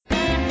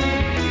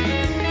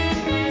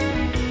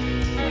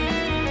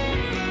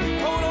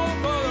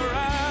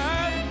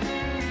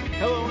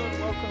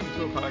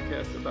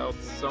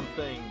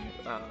something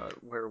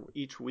where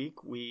each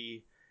week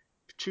we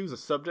choose a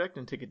subject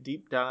and take a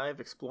deep dive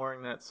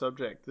exploring that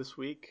subject. This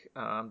week,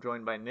 I'm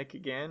joined by Nick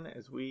again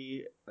as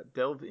we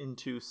delve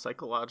into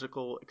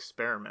psychological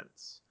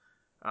experiments.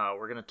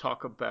 We're going to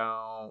talk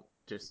about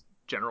just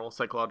general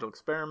psychological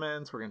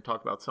experiments. We're going to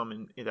talk about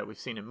some that we've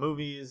seen in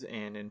movies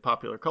and in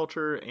popular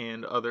culture,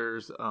 and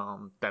others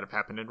that have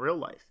happened in real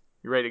life.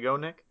 You ready to go,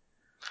 Nick?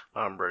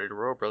 I'm ready to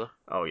roll, brother.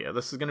 Oh yeah,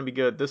 this is gonna be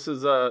good. This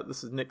is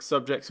Nick's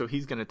subject, so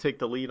he's gonna take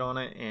the lead on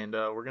it, and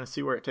we're gonna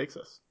see where it takes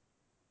us.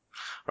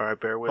 All right,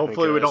 bear with me,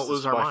 Hopefully, we guys. don't This lose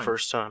is our my minds.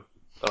 first time.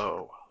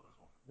 Oh,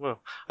 well,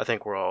 I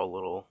think we're all a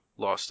little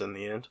lost in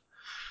the end.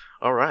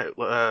 All right,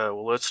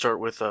 well, let's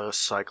start with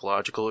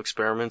psychological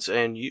experiments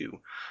and you.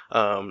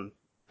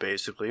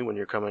 Basically, when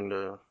you're coming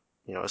to,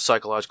 a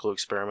psychological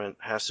experiment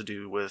has to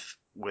do with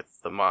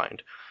the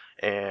mind.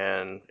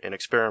 And an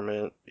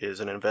experiment is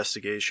an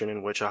investigation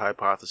in which a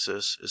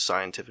hypothesis is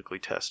scientifically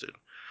tested.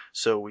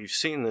 So we've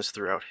seen this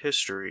throughout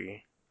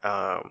history,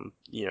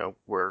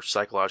 where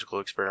psychological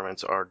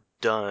experiments are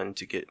done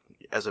to get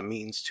as a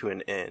means to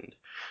an end.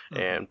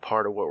 Mm-hmm. And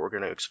part of what we're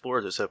going to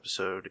explore this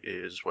episode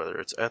is whether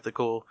it's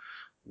ethical,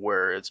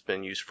 where it's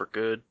been used for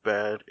good,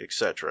 bad,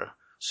 etc.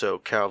 So,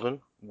 Calvin,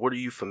 what are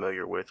you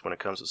familiar with when it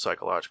comes to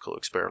psychological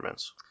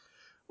experiments?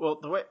 Well,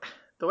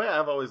 the way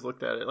I've always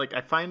looked at it, like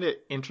I find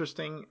it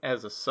interesting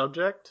as a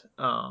subject.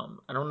 I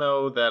don't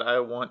know that I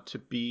want to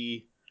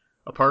be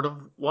a part of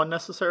one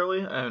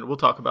necessarily, and we'll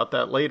talk about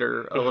that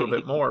later a little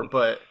bit more.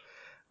 But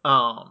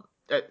um,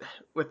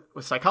 with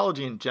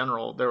psychology in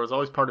general, there was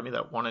always part of me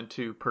that wanted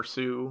to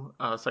pursue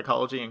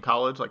psychology in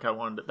college. Like I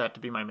wanted that to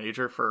be my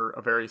major for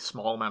a very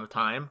small amount of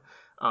time.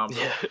 But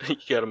Yeah, you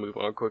got to move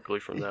on quickly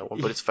from that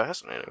one, but it's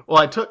fascinating.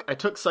 well, I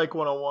took Psych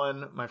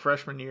 101 my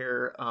freshman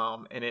year,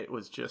 and it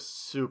was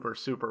just super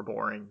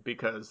boring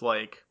because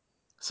like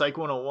Psych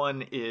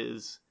 101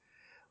 is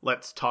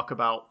let's talk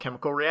about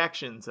chemical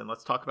reactions and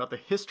let's talk about the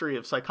history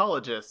of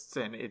psychologists,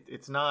 and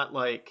it's not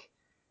like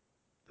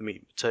The meat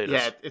and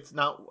yeah, potatoes.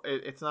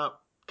 it's not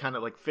kind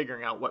of like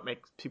figuring out what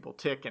makes people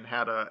tick and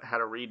how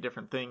to read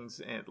different things,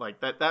 and like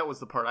that was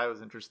the part I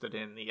was interested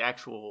in, the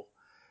actual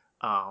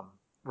um,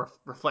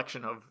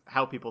 reflection of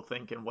how people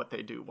think and what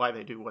they do, why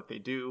they do what they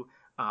do.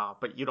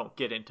 But you don't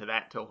get into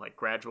that till like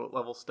graduate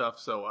level stuff,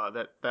 so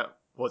that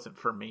wasn't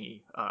for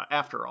me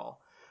after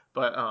all.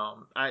 But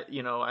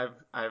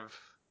I've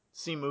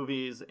seen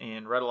movies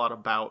and read a lot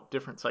about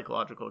different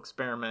psychological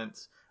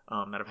experiments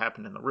that have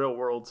happened in the real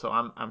world. So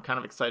I'm kind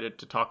of excited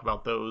to talk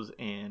about those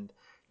and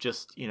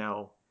just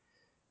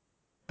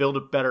build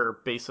a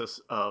better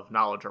basis of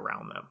knowledge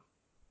around them.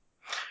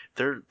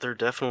 They're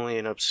definitely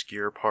an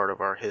obscure part of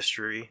our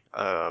history.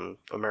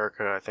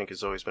 America, I think,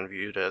 has always been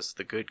viewed as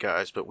the good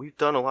guys, but we've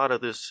done a lot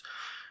of this,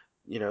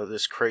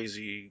 this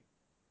crazy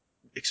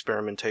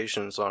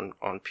experimentations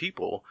on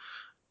people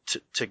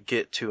to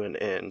get to an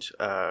end.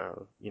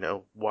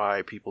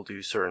 Why people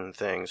do certain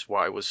things.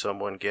 Why was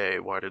someone gay?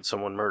 Why did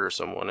someone murder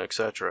someone,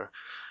 etc.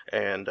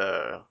 And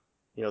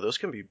those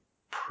can be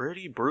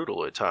pretty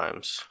brutal at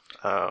times.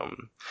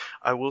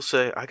 I will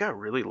say I got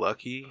really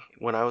lucky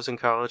when I was in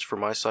college for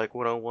my Psych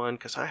 101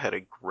 because I had a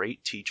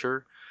great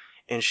teacher,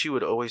 and she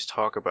would always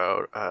talk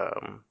about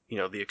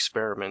the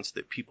experiments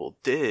that people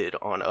did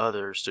on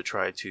others to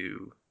try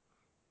to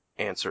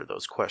answer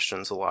those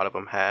questions a lot of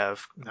them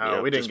have,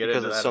 No, we didn't just get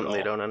because into it's that at something they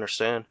all. don't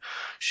understand.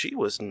 She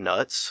was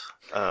nuts,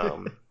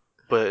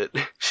 but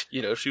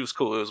she was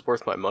cool. It was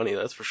worth my money,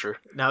 that's for sure.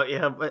 Now,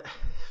 yeah, but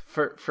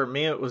for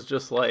me, it was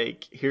just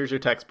like, here's your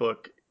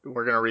textbook.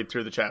 We're gonna read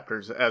through the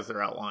chapters as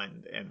they're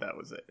outlined, and that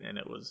was it. And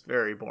it was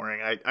very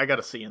boring. I got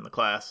a C in the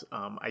class.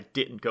 I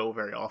didn't go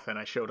very often.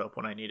 I showed up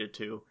when I needed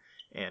to,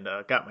 and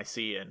got my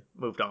C and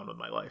moved on with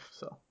my life.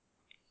 So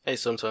Hey,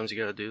 sometimes you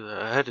gotta do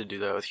that. I had to do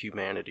that with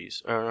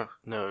humanities. No,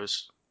 it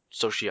was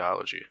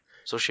sociology.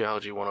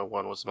 Sociology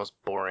 101 was the most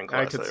boring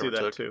I class could I see ever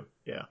that took. too.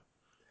 Yeah,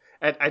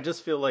 I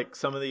just feel like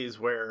some of these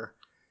where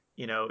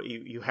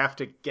you have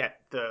to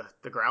get the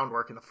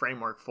groundwork and the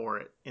framework for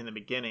it in the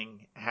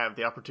beginning, have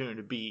the opportunity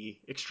to be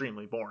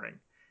extremely boring,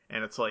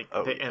 and it's like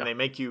Oh and yeah. they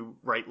make you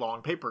write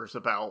long papers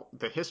about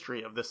the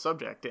history of this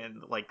subject,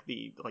 and like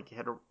we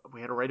had to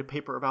write a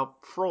paper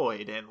about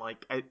Freud, and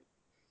like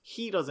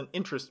he doesn't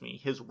interest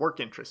me, his work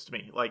interests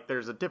me. Like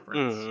there's a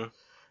difference. hmm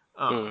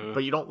hmm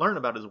But you don't learn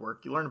about his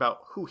work, you learn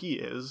about who he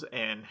is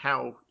and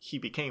how he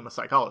became a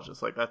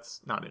psychologist. Like that's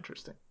not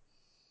interesting.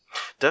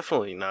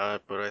 Definitely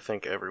not, but I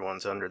think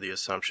everyone's under the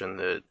assumption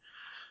that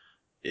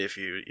if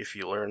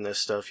you learn this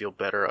stuff, you'll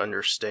better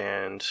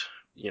understand,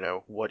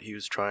 what he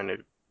was trying to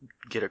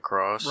get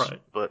across.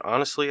 Right. But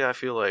honestly, I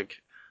feel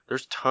like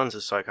there's tons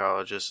of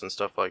psychologists and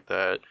stuff like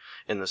that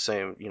in the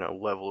same,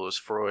 level as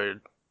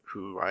Freud,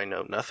 who I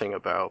know nothing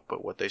about,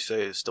 but what they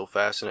say is still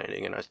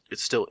fascinating, and it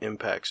still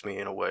impacts me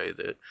in a way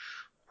that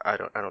I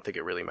don't think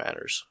it really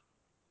matters.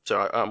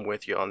 So I'm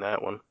with you on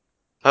that one.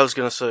 I was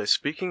gonna say,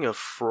 speaking of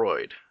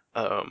Freud,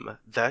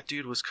 that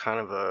dude was kind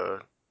of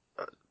a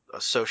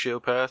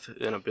sociopath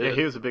in a Yeah, bit.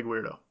 he was a big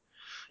weirdo.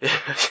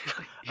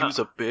 He was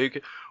a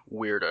big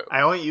weirdo.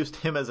 I only used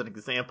him as an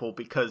example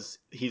because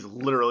he's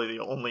literally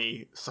the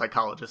only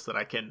psychologist that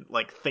I can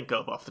like think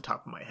of off the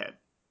top of my head.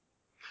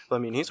 I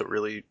mean, he's a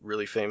really,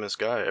 really famous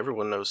guy.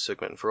 Everyone knows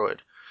Sigmund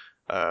Freud.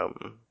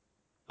 Um,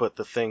 but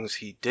the things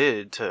he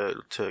did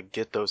to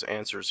get those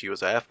answers he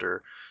was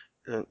after,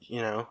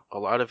 a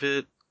lot of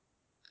it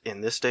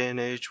in this day and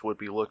age would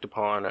be looked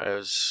upon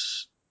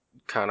as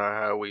kind of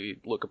how we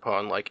look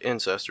upon like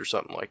incest or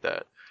something like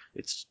that.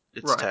 It's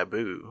Right.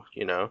 taboo,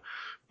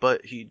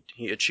 but he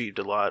achieved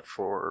a lot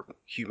for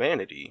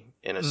humanity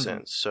in a Mm-hmm.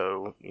 sense.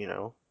 So,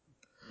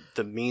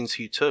 the means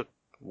he took,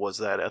 was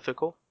that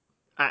ethical?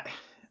 I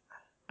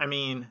I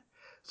mean,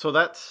 so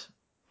that's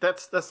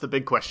the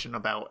big question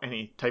about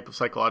any type of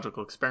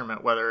psychological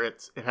experiment, whether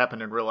it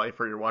happened in real life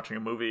or you're watching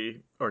a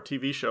movie or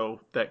TV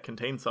show that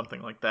contains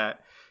something like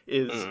that.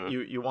 Is Mm,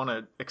 you want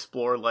to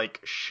explore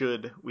like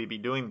should we be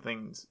doing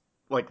things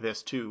like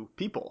this to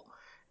people?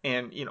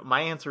 And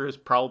my answer is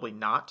probably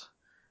not.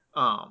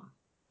 Um,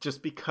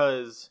 just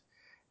because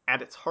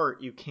at its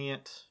heart you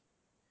can't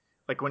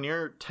like when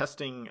you're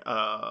testing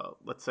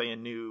let's say a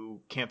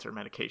new cancer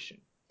medication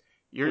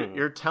mm,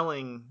 you're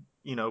telling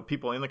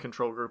people in the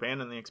control group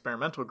and in the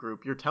experimental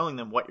group, you're telling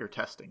them what you're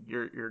testing.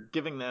 You're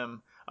giving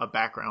them a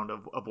background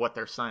of what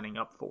they're signing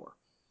up for.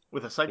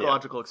 With a yeah,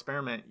 psychological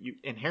experiment, you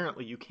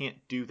inherently you can't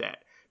do that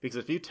because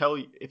if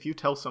you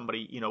tell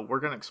somebody we're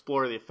going to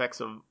explore the effects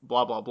of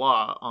blah blah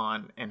blah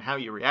on and how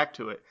you react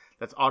to it,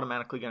 that's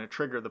automatically going to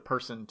trigger the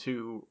person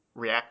to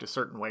react a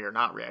certain way or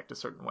not react a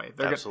certain way.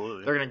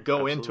 absolutely, They're going to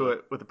go into absolutely.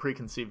 it with a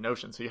preconceived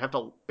notion, so you have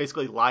to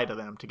basically lie to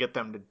them to get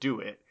them to do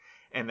it,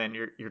 and then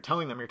you're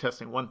telling them you're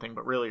testing one thing,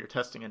 but really you're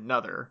testing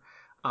another.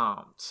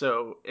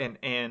 So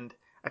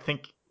I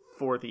think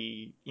for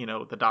the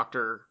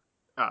doctor,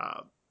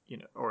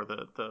 or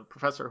the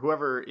professor,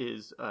 whoever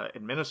is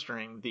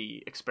administering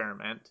the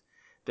experiment,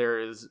 there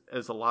is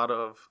a lot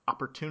of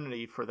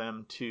opportunity for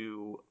them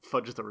to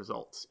fudge the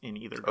results in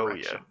either Oh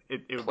yeah, direction.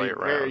 It would be play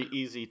very around.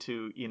 easy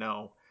to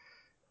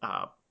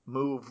uh,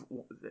 move,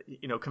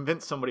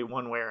 convince somebody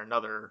one way or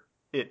another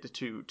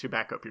to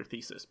back up your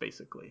thesis,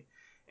 basically.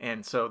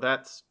 And so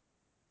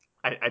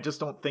I just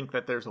don't think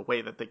that there's a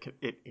way that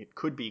it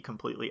could be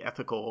completely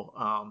ethical.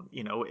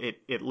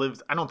 It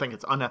lives. I don't think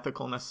it's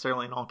unethical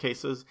necessarily in all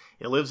cases.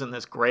 It lives in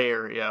this gray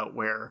area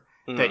where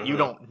that you Hmm.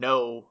 don't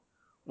know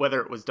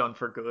whether it was done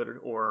for good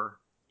or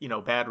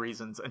bad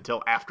reasons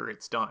until after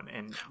it's done,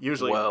 and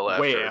usually Well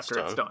way after it's after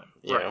it's done. done.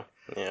 Yeah, Right.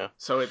 yeah.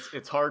 So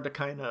it's hard to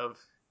kind of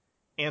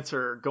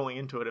answer going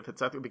into it if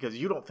it's ethical because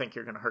you don't think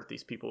you're going to hurt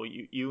these people.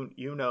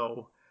 You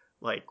know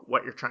like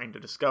what you're trying to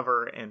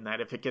discover and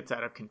that if it gets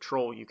out of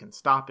control you can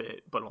stop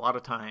it, but a lot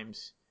of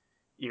times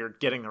you're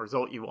getting the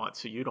result you want,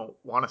 so you don't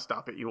want to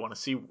stop it. You want to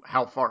see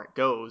how far it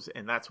goes,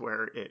 and that's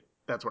where it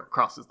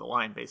crosses the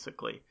line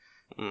basically.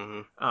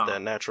 Hmm. That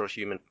um natural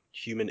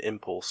human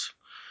impulse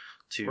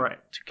to right.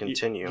 to You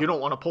continue.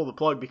 don't want to pull the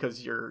plug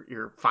because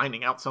you're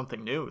finding out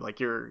something new, like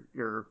you're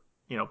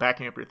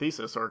backing up your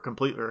thesis or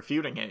completely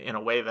refuting it in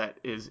a way that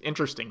is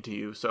interesting to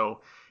you.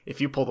 So if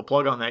you pull the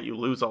plug on that, you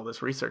lose all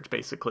this research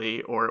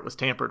basically, or it was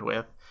tampered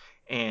with.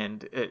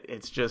 And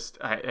it's just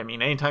I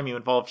mean anytime you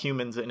involve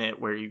humans in it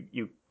where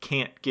you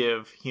can't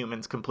give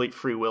humans complete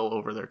free will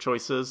over their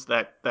choices,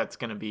 that's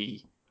going to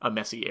be a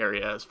messy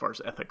area as far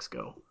as ethics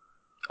go.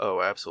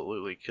 Oh,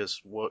 absolutely.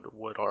 Because what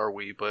are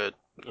we but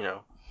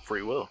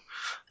free will?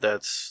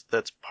 That's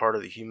part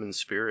of the human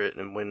spirit,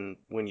 and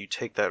when you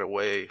take that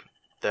away,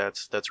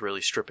 that's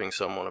really stripping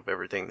someone of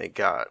everything they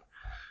got.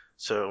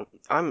 So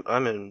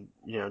I'm in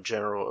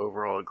general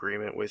overall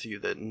agreement with you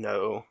that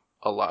no,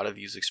 a lot of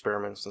these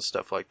experiments and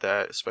stuff like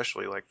that,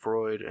 especially like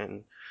Freud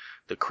and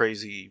the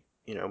crazy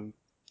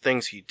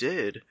things he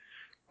did,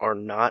 are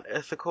not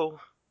ethical.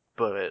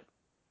 But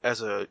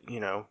as a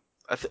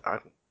I th-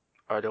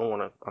 I don't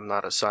want to. I'm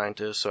not a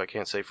scientist, so I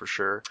can't say for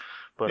sure.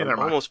 But I'm Neither am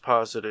I. almost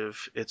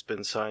positive it's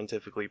been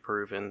scientifically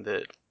proven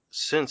that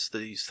since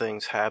these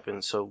things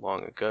happened so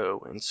long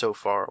ago and so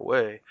far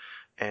away,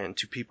 and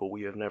to people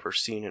we have never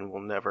seen and will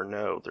never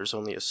know, there's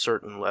only a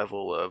certain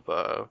level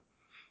of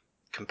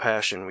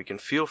compassion we can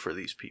feel for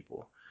these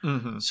people.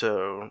 Mm-hmm.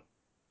 So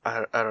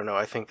I don't know.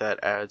 I think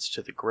that adds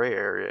to the gray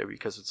area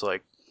because it's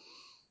like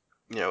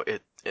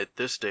at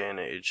this day and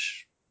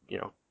age, you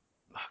know,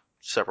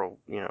 several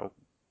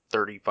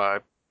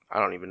 35. I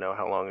don't even know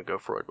how long ago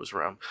Freud was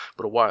around,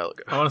 but a while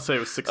ago. I want to say it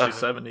was 60s, Uh,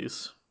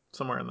 70s,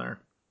 somewhere in there.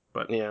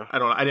 But yeah, I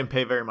don't know. I didn't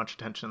pay very much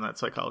attention in that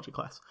psychology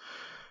class,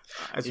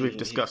 as we've he, he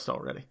discussed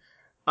already.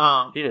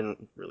 Um, he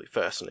didn't really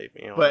fascinate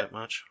me all that but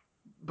much.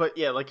 but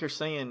yeah, like you're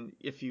saying,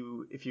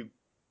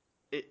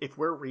 if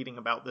we're reading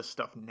about this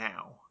stuff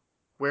now,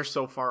 we're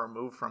so far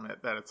removed from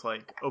it that it's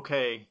like,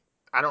 okay,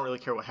 I don't really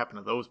care what happened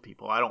to those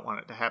people. I don't want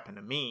it to happen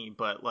to me,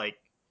 but like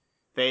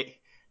they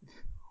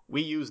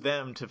we use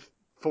them to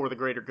for the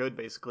greater good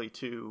basically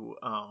to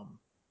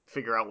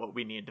figure out what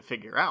we need to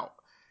figure out.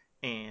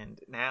 And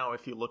now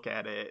if you look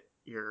at it,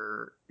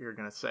 you're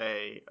gonna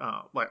say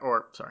like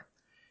or sorry,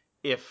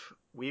 if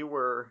we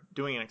were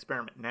doing an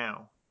experiment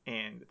now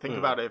And think Mm.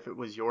 about it, if it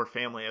was your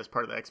family as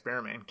part of the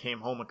experiment and came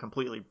home a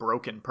completely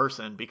broken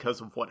person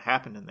because of what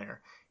happened in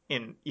there.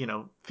 In,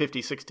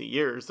 50, 60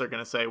 years, they're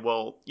going to say,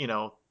 well,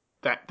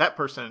 that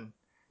person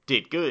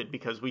did good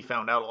because we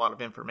found out a lot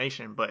of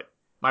information, but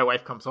my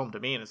wife comes home to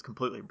me and is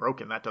completely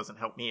broken. That doesn't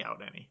help me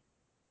out any.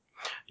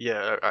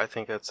 Yeah, I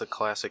think that's a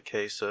classic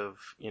case of,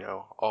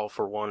 all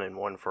for one and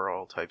one for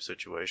all type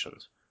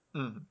situations.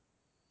 Mm.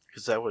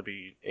 Because that would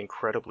be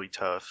incredibly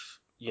tough,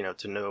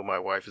 to know my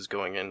wife is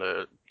going in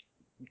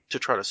to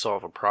try to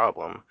solve a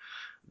problem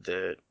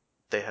that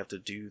they have to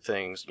do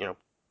things,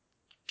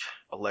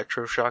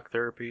 electroshock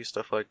therapy,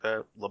 stuff like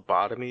that,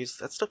 lobotomies.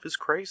 That stuff is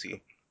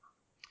crazy.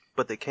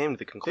 But they came to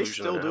the They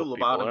conclusion that still it do helped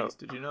people out. lobotomies.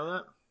 Did you know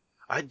that?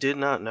 I did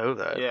not know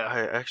that. Yeah.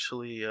 I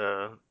actually,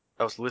 I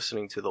was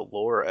listening to the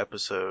lore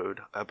episode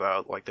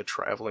about like the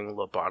traveling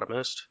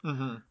lobotomist.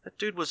 Mm-hmm. That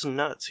dude was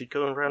nuts. He'd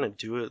go around and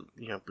do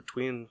it,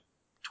 between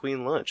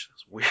lunch.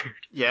 It's weird.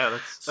 Yeah,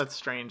 that's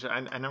strange.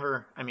 I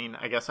never. I mean,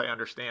 I guess I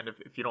understand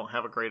if you don't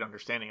have a great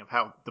understanding of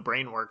how the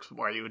brain works,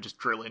 why you would just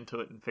drill into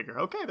it and figure,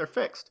 okay, they're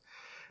fixed.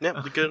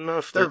 Yeah, good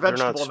enough. They're They're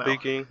not vegetable now.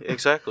 speaking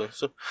exactly.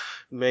 So,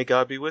 may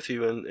God be with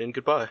you and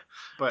goodbye.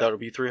 But That'll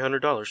be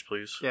 $300,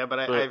 please. yeah,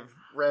 but But I've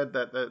read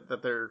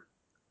that there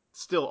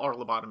still are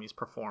lobotomies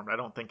performed. I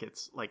don't think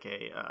it's like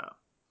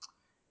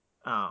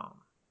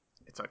um,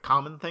 it's a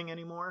common thing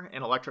anymore.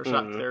 And electroshock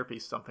mm, therapy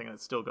is something that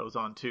still goes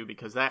on too,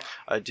 because that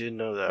I did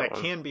know that that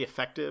one. can be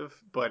effective,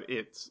 but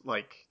it's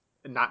like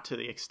not to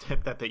the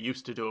extent that they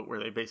used to do it, where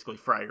they basically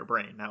fry your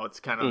brain. Now it's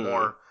kind of Mm.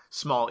 more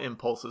small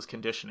impulses,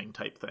 conditioning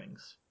type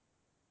things.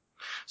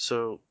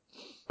 So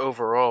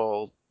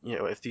overall,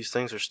 if these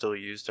things are still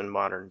used in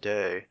modern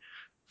day,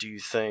 do you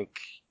think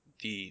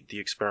the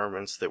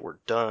experiments that were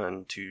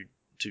done to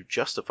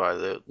justify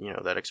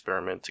that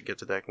experiment to get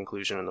to that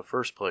conclusion in the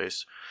first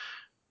place,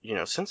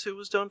 since it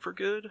was done for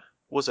good,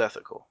 was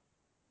ethical?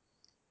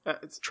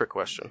 It's Trick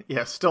question.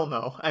 Yeah, still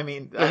no. I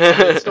mean,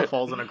 it still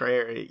falls in a gray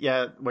area.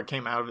 Yeah, what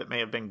came out of it may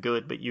have been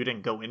good, but you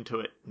didn't go into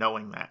it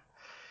knowing that.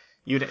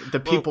 The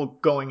Well, people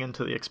going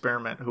into the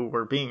experiment who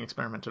were being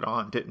experimented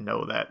on didn't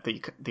know that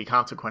the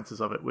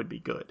consequences of it would be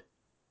good.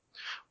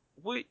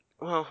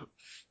 well,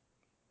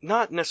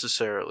 not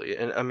necessarily,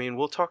 and I mean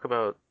we'll talk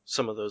about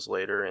some of those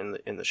later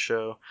in the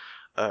show.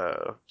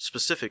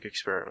 Specific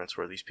experiments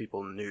where these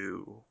people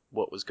knew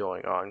what was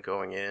going on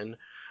going in,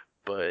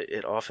 but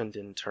it often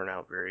didn't turn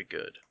out very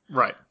good.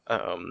 Right.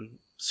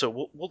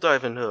 So we'll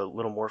dive into a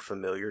little more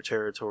familiar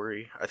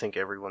territory. I think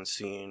everyone's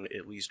seen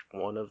at least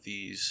one of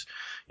these,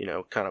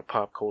 kind of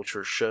pop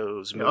culture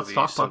shows, Yeah, let's movies,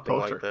 talk pop something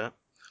like culture. that.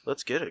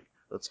 Let's get it.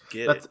 Let's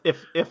get it.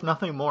 That's if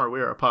nothing more,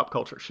 we're a pop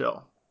culture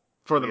show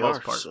for the We most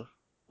are. part. So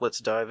let's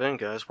dive in,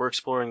 guys. We're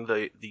exploring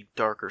the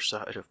darker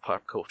side of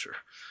pop culture.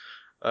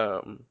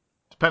 Um,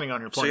 Depending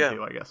on your so point of yeah,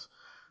 view, I guess.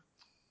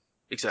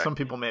 Some exactly.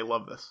 people may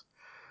love this.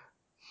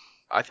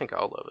 I think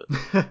I'll love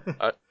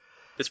it.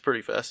 It's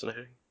pretty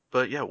fascinating.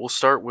 But yeah, we'll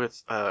start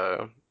with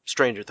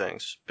Stranger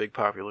Things, big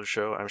popular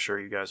show. I'm sure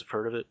you guys have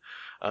heard of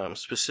it.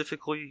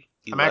 Specifically,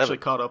 I'm actually 11.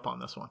 caught up on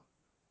this one.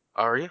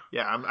 Are you?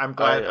 Yeah, I'm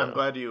I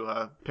glad you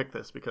picked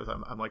this because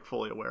I'm like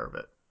fully aware of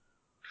it.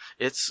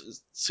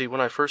 It's see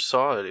when I first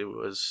saw it,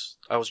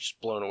 I was just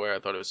blown away. I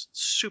thought it was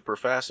super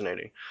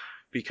fascinating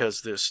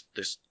because this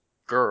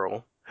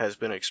girl has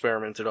been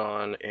experimented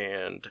on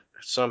and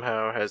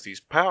somehow has these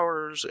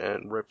powers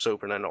and rips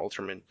open an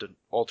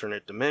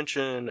alternate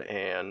dimension,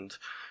 and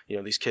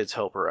these kids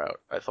help her out.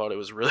 I thought it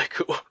was really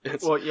cool.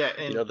 It's Well, yeah,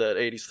 that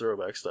 80s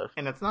throwback stuff.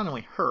 and it's not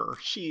only her;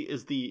 she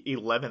is the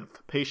 11th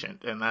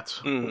patient, and that's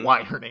Hmm.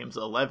 why her name's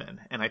 11.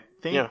 And I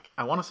Yeah, think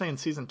I want to say in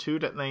season 2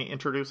 didn't they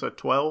introduce a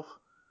 12?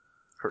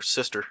 her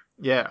sister.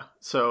 Yeah,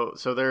 so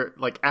they're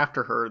like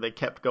after her, they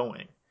kept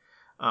going,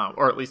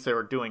 or at least they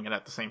were doing it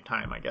at the same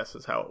time. I guess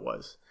is how it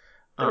was.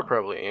 They were Um,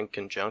 probably in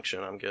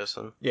conjunction, I'm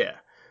guessing. yeah,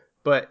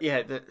 but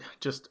yeah,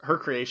 just her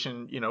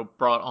creation,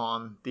 brought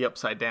on the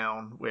Upside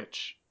Down,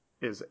 which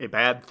is a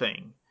bad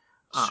thing.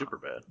 Super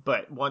bad.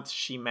 But once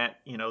she met,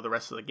 the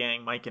rest of the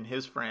gang, Mike and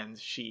his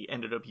friends, she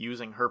ended up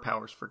using her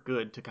powers for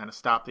good to kind of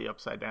stop the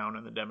Upside Down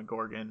and the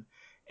Demogorgon.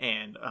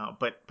 And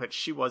but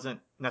she wasn't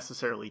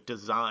necessarily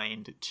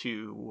designed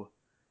to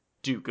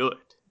do good,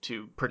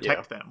 to Yeah.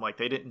 protect them. Like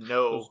they didn't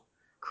know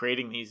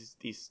creating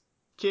these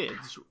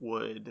kids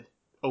would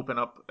open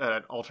up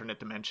an alternate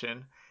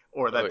dimension,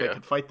 or Oh that they yeah.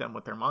 could fight them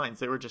with their minds.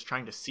 They were just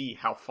trying to see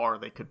how far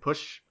they could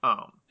push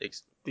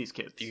these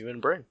The kids.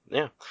 human brain.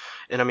 Yeah.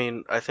 And I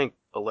mean, I think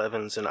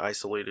Eleven's an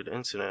isolated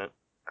incident.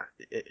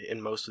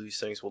 In most of these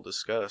things we'll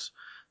discuss,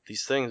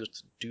 these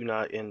things do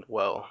not end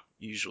well,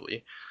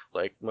 usually.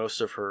 Like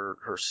most of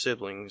her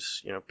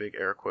siblings, big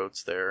air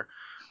quotes there,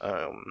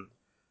 um,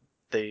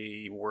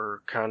 they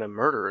were kind of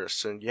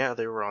murderous, and yeah,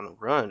 they were on the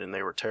run, and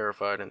they were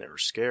terrified, and they were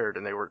scared,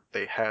 and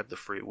they had the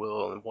free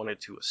will and wanted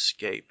to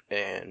escape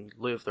and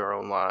live their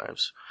own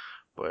lives,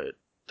 but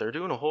they're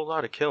doing a whole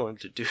lot of killing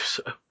to do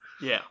so.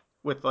 Yeah,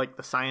 with like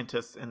the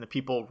scientists and the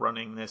people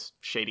running this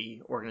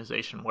shady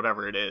organization,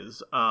 whatever it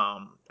is.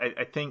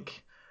 I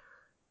think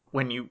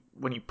when you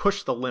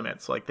push the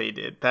limits like they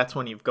did, that's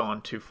when you've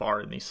gone too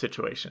far in these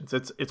situations.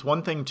 It's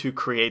one thing to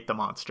create the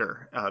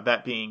monster,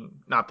 that being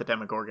not the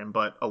Demogorgon,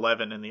 but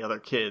 11 and the other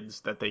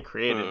kids that they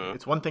created. Mm,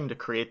 It's one thing to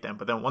create them,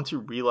 but then once you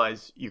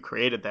realize you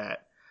created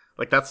that,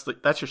 like that's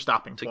your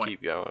stopping to point.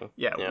 keep going.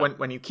 Yeah, Yeah.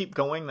 when you keep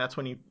going, that's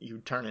when you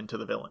turn into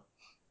the villain.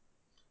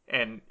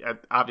 And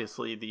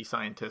obviously, the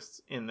scientists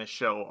in this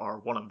show are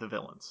one of the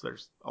villains.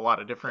 There's a lot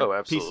of different Oh,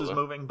 pieces absolutely.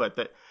 moving, but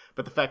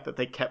the fact that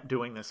they kept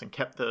doing this and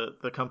kept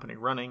the company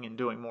running and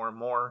doing more and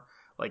more,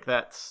 like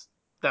that's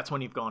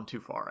when you've gone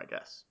too far, I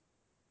guess.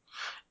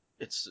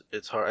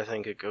 It's hard. I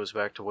think it goes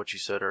back to what you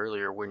said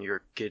earlier. When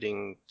you're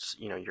getting,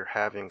 you're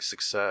having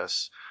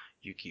success,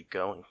 you keep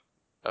going.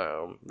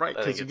 Right, I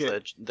because think you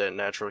it's get that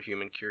natural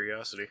human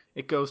curiosity.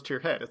 it goes to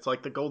your head. It's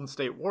like the Golden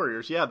State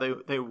Warriors. Yeah,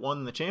 they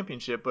won the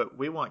championship, but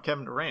we want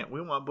Kevin Durant.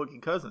 We want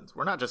Boogie Cousins.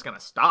 We're not just gonna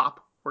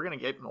stop. We're gonna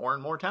get more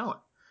and more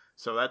talent.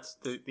 So that's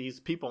these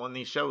people in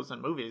these shows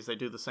and movies. They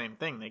do the same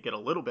thing. They get a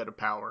little bit of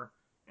power,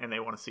 and they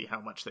want to see how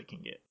much they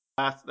can get.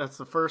 That's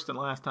the first and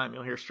last time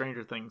you'll hear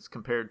Stranger Things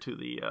compared to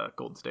the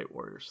Golden State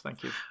Warriors.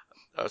 Thank you.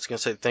 I was gonna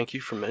say thank you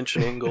for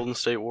mentioning Golden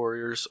State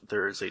Warriors.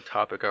 There is a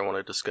topic I want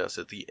to discuss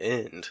at the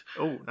end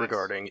Oh, nice.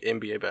 regarding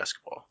NBA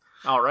basketball.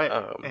 All right,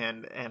 Um,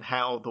 and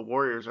how the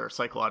Warriors are a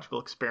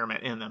psychological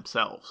experiment in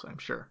themselves. I'm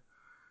sure.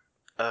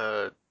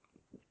 uh,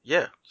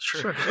 yeah,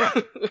 sure. Sure.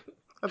 Yeah,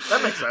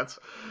 that makes sense.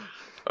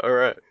 All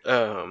right.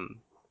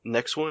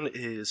 Next one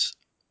is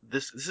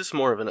this. This is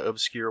more of an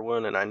obscure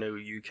one, and I know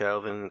you,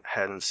 Calvin,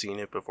 hadn't seen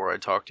it before I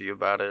talked to you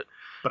about it.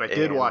 But I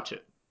did And watch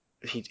it.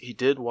 he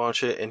did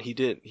watch it, and he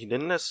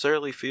didn't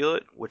necessarily feel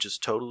it, which is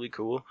totally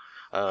cool.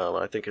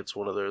 I think it's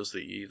one of those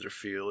that you either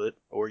feel it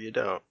or you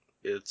don't.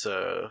 It's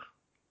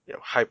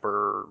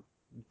hyper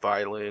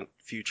violent,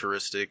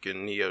 futuristic,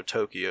 and Neo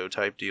Tokyo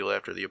type deal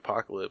after the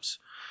apocalypse,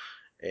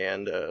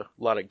 and a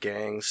lot of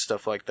gangs,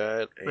 stuff like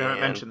that, We haven't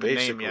and mentioned the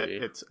name yet.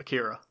 basically It's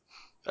Akira.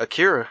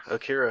 Akira.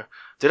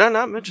 Did I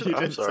not mention? You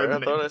I'm didn't say sorry, the I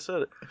thought name. I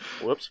said it.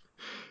 Whoops.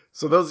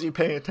 So those of you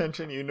paying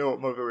attention, you know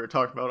what movie we were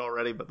talking about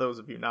already. But those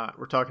of you not,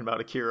 we're talking about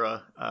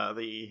Akira,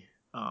 the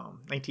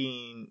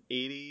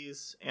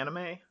 1980s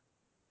anime.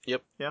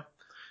 Yep. Yeah,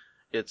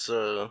 It's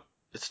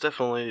it's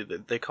definitely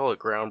they call it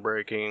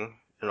groundbreaking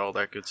and all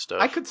that good I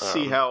stuff. could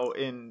see how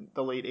in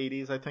the late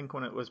 80s, I think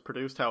when it was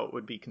produced, how it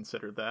would be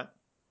considered that.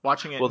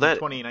 Watching it Well, in that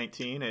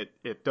 2019,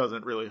 it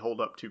doesn't really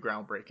hold up to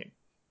groundbreaking.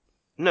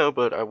 no,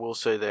 but I will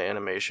say the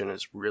animation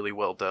is really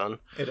well done.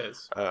 It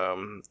is.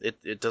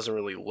 It doesn't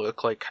really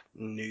look like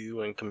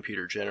new and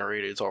computer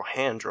generated. It's all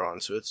hand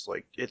drawn, so it's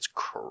like it's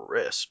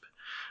crisp.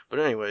 But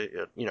anyway,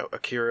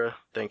 Akira,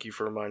 thank you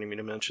for reminding me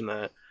to mention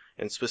that,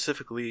 and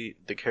specifically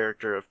the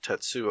character of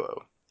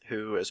Tetsuo,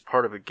 who, as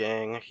part of a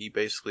gang, he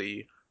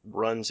basically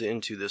runs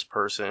into this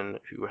person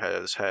who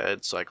has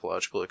had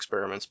psychological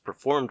experiments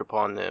performed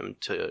upon them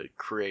to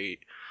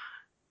create,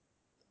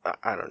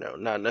 I don't know,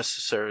 not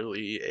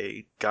necessarily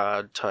a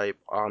god type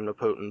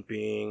omnipotent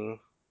being.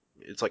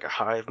 It's like a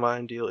hive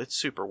mind deal. It's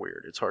super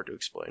weird. It's hard to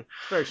explain,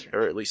 Very or strange.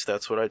 at least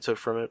that's what I took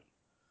from it.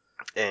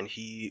 And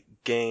he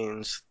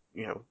gains,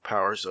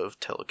 powers of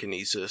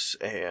telekinesis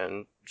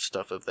and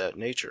stuff of that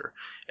nature,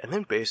 and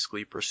then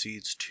basically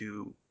proceeds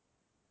to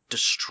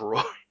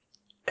destroy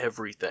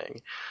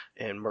everything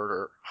and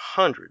murder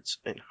hundreds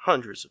and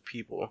hundreds of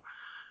people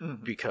Hmm.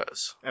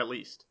 because At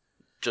least.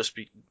 just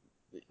be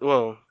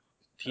well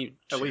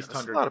At least that's a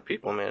hundreds lot of of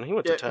people, people. man. He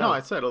went to Yeah, no, town.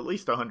 I said at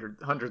least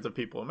hundreds of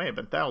people. It may have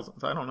been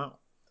thousands. I don't know.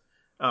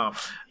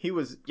 He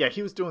was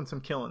doing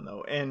some killing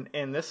though,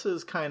 and this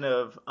is kind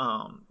of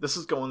this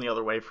is going the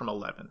other way from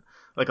 11.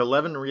 Like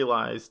 11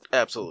 realized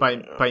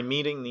Absolutely. by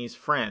meeting these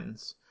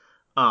friends,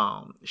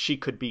 she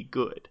could be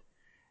good.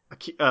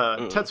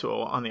 Mm,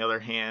 Tetsuo, on the other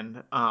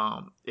hand,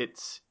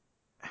 it's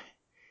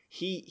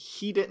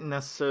he didn't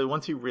necessarily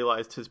once he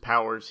realized his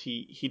powers,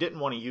 he didn't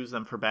want to use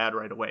them for bad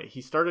right away.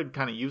 He started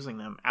kind of using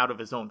them out of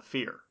his own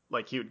fear.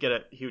 Like he would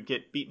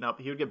get beaten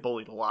up, he would get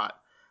bullied a lot,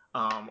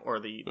 or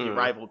the mm,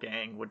 rival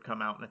gang would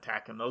come out and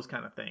attack him, those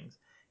kind of things,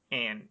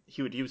 and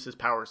he would use his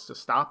powers to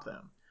stop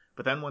them.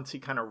 But then once he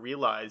kind of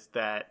realized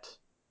that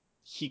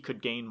he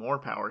could gain more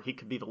power, he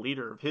could be the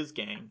leader of his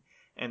gang,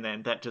 and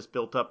then that just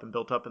built up and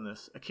built up, and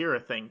this Akira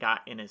thing got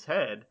in his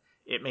head.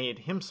 It made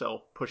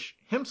himself push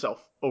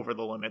himself over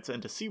the limits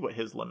and to see what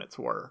his limits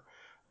were,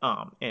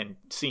 and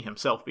see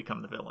himself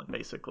become the villain.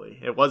 Basically,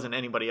 it wasn't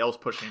anybody else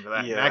pushing him to that,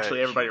 and yeah,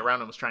 actually everybody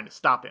around him was trying to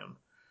stop him,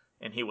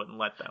 and he wouldn't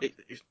let them.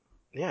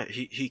 yeah,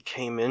 he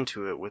came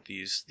into it with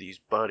these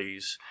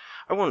buddies.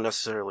 I wouldn't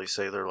necessarily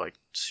say they're like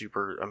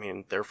super. I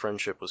mean, their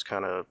friendship was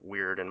kind of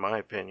weird in my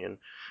opinion.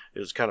 It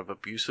was kind of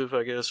abusive,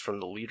 I guess,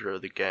 from the leader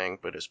of the gang.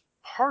 But as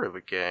part of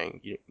a gang,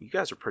 you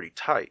guys are pretty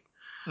tight.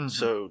 Mm-hmm.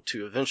 So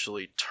to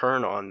eventually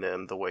turn on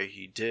them the way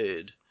he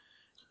did,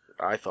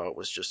 I thought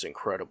was just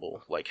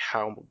incredible. Like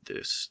how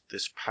this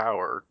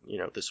power,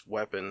 this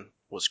weapon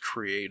was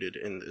created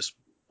in this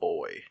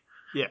boy,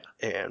 Yeah.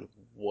 and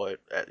what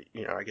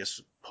I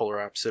guess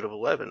polar opposite of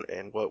 11,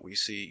 and what we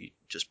see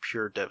just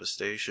pure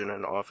devastation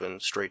and often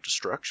straight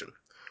destruction.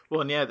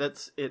 Well, and yeah,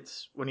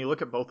 it's when you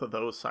look at both of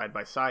those side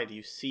by side,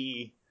 you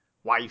see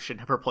why you should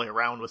never play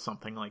around with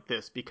something like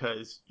this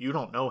because you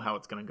don't know how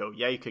it's going to go.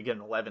 Yeah, you could get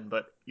an 11,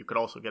 but you could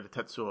also get a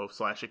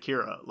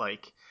Tetsuo/Akira.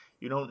 Like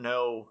you don't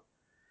know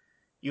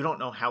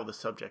how the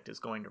subject is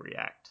going to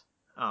react.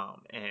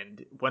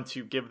 And once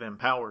you give them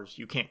powers,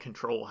 you can't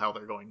control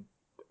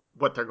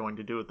what they're going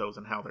to do with those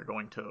and how they're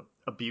going to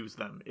abuse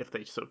them if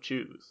they so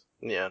choose.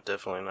 Yeah,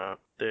 definitely not.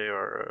 They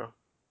are.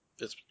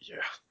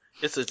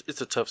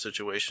 It's a tough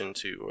situation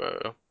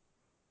to.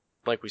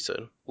 Like we said,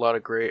 a lot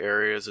of gray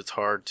areas. It's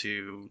hard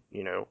to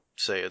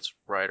say it's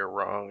right or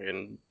wrong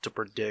and to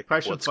predict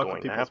Probably shouldn't what's fuck with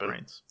going to people's happen.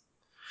 brains.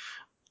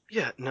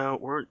 Yeah,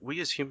 no,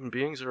 we as human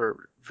beings are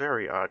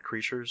very odd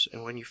creatures,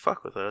 and when you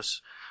fuck with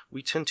us,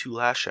 we tend to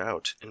lash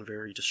out in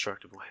very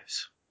destructive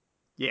ways.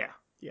 Yeah,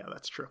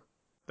 that's true.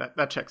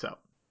 That checks out.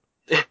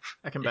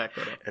 I can back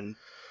that up. And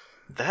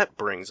that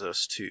brings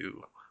us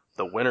to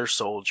the Winter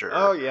Soldier.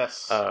 Oh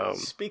yes.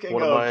 Speaking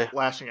One of of my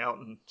lashing out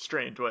in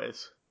strange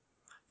ways.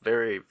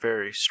 very,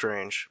 very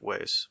strange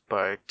ways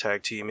by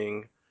tag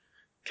teaming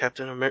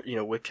Captain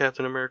America, with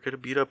Captain America to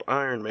beat up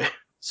Iron Man.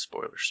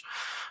 Spoilers.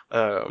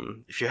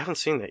 If you haven't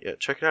seen that yet,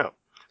 check it out.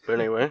 But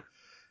anyway,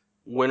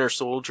 Winter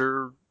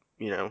Soldier,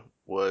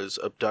 was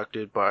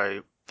abducted by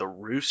the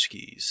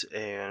Ruskies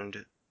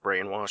and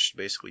brainwashed to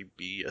basically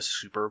be a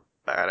super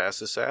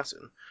badass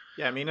assassin.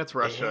 Yeah, I mean it's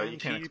Russia. And you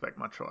can't expect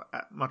much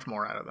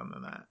more out of them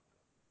than that.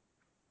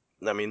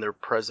 I mean, their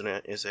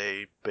president is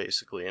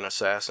basically an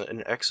assassin,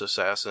 an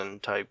ex-assassin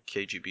type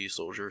KGB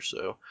soldier.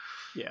 So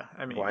yeah,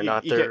 I mean why you,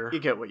 not you get their? you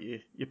get what you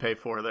pay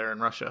for there in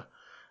Russia,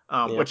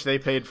 Yeah, which they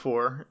paid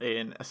for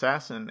in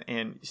Assassin,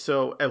 and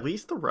so at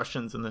least the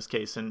Russians in this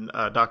case, and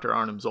Dr.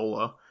 Arnim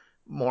Zola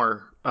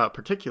more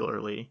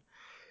particularly,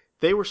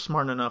 they were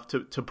smart enough to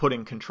put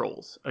in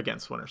controls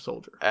against Winter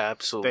Soldier. They had,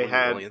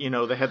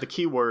 absolutely. they had the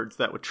keywords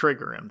that would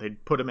trigger him.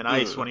 They'd put him in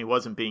ice Mm, when he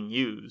wasn't being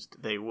used.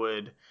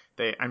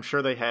 I'm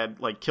sure they had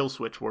like kill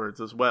switch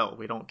words as well.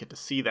 We don't get to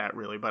see that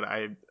really, but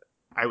I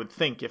would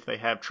think if they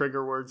have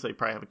trigger words, they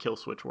probably have a kill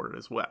switch word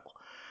as well.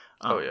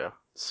 oh yeah.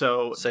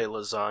 So Say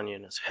lasagna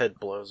and his head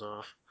blows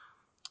off.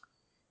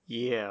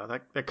 yeah,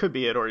 that could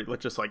be it, or he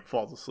just like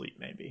falls asleep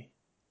maybe.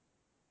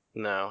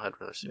 No, I'd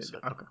rather see his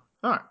head. Okay,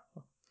 all right.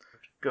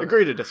 Go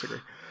Agree ahead. to disagree.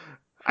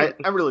 I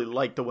really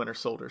like the Winter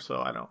Soldier, so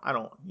I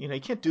don't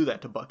you can't do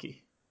that to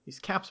Bucky. He's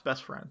Cap's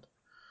best friend.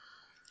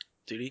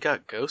 Dude, he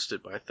got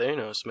ghosted by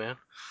Thanos, man.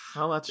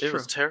 Well, that's It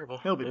was true. terrible.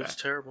 He'll be It was back.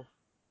 terrible.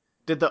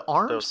 Did the That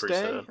arm was pretty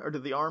stay, sad. or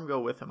did the arm go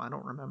with him? I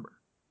don't remember.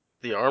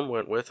 The arm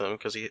went with him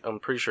because I'm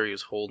pretty sure he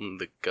was holding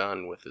the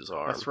gun with his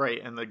That's arm.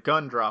 right, and the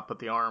gun dropped, but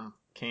the arm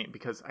came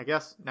because I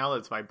guess now that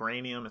it's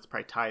vibranium, it's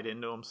probably tied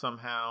into him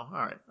somehow.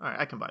 All right,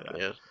 I can buy that.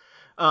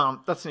 Yeah.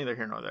 That's neither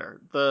here nor there.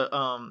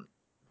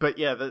 But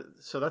yeah,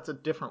 so that's a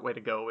different way to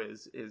go.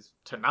 Is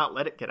to not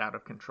let it get out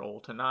of control,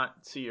 to not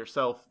see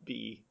yourself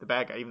be the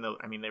bad guy, even though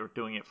I mean they were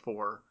doing it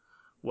for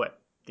what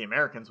the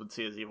Americans would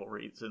see as evil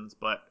reasons,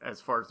 but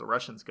as far as the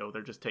Russians go,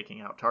 they're just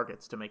taking out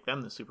targets to make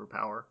them the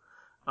superpower.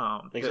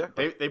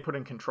 Exactly. They put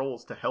in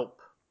controls to help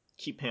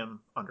keep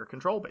him under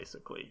control,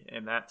 basically,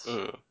 and that's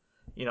Mm.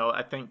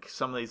 I think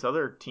some of these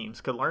other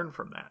teams could learn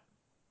from that.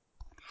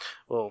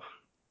 Well,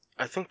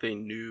 I think they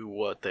knew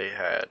what they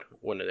had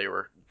when they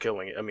were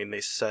going. I mean,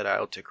 they set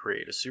out to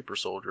create a super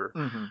soldier,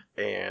 Mm-hmm.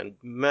 and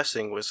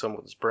messing with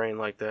someone's brain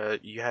like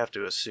that, you have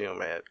to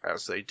assume,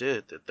 as they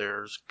did, that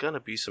there's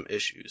gonna be some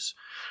issues.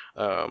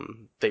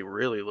 They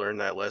really learned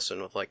that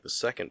lesson with like the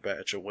second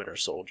batch of Winter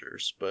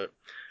Soldiers. But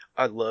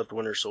I loved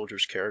Winter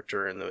Soldier's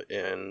character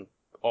in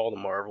all the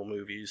Marvel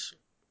movies.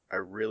 I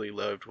really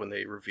loved when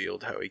they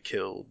revealed how he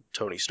killed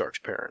Tony Stark's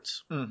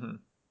parents. Mm-hmm.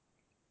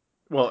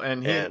 Well,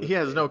 and And he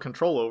has no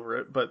control over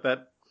it, but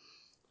that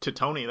to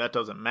Tony that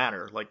doesn't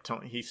matter. Like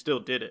Tony, he still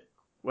did it,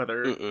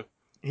 whether mm-mm.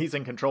 he's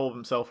in control of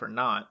himself or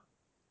not.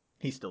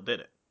 He still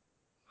did it.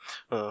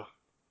 Oh,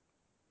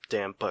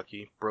 damn,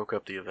 Bucky broke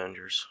up the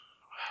Avengers.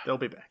 They'll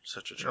be back.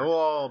 Such a jerk. They'll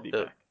all be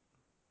Uh, back.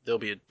 There'll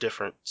be a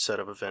different set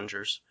of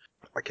Avengers.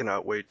 I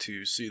cannot wait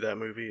to see that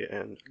movie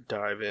and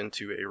dive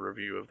into a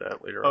review of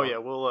that later Oh on. yeah,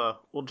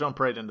 we'll jump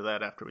right into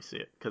that after we see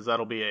it because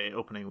that'll be a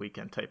opening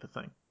weekend type of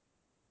thing.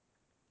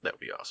 That would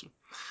be awesome.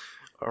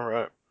 All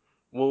right.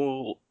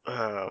 Well,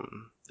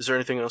 is there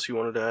anything else you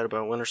wanted to add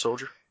about Winter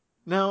Soldier?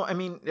 No, I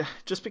mean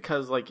just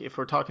because like if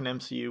we're talking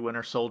MCU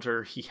Winter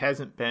Soldier, he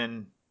hasn't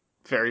been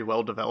very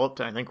well developed.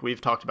 I think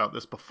we've talked about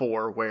this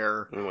before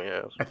where We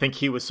have. I think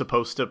he was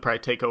supposed to probably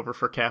take over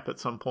for Cap at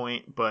some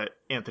point, but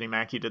Anthony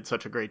Mackie did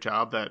such a great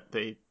job that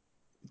they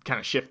kind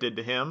of shifted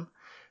to him.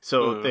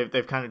 So Mm,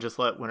 they've kind of just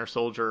let Winter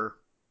Soldier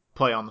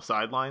play on the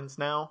sidelines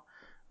now.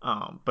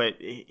 But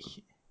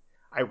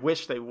I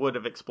wish they would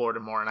have explored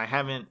him more, and I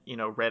haven't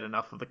read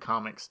enough of the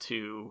comics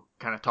to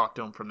kind of talk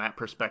to him from that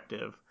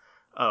perspective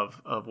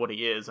of what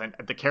he is. And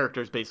the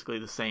character is basically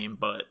the same,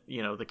 but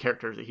the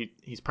character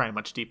he's probably a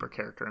much deeper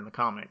character in the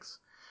comics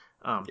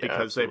yeah,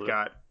 because they've absolutely.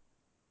 got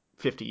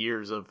 50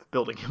 years of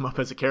building him up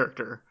as a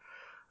character.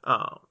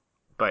 Um,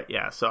 but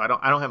yeah, so I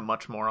don't have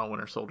much more on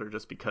Winter Soldier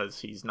just because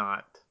he's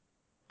not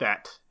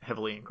that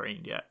heavily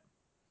ingrained yet.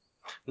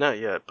 Not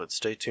yet, but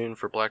stay tuned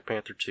for Black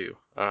Panther 2.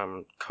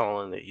 I'm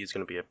calling that he's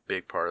going to be a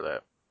big part of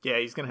that. Yeah,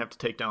 he's gonna have to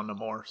take down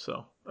Namor,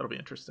 so that'll be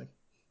interesting.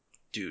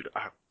 Dude,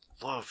 I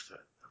love that.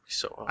 That'd be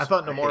so I awesome.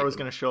 thought I Namor hate was him.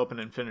 gonna show up in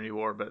Infinity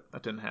War, but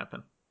that didn't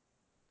happen.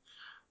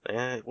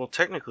 Well,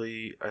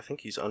 technically, I think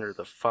he's under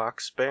the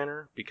Fox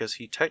banner because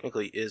he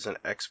technically is an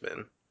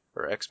X-Men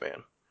or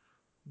X-Man.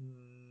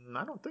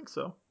 I don't think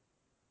so.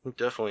 He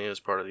definitely is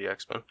part of the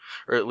X-Men,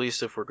 or at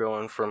least if we're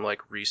going from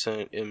like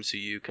recent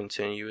MCU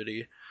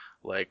continuity,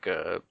 like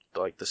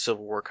the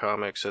Civil War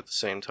comics at the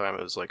same time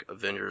as like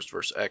Avengers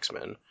versus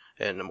X-Men,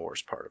 and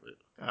Namor's part of it.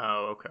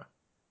 Oh, okay.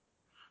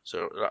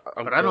 So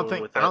I'm But I don't going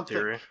think with I that don't think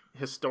theory.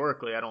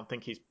 historically I don't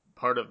think he's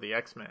part of the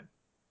X-Men.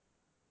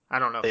 I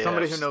don't know. They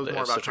Somebody have who knows they more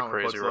have about such a comic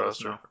crazy books, let us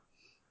roster. know.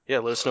 Yeah,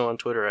 let us know on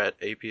Twitter at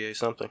APA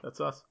something.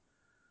 That's us.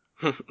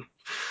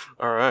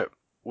 All right.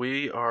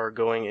 We are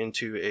going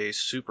into a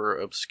super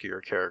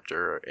obscure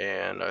character,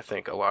 and I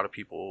think a lot of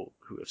people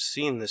who have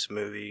seen this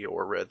movie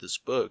or read this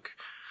book,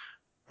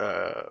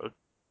 uh,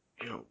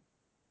 you know,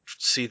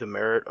 see the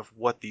merit of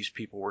what these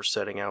people were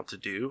setting out to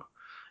do.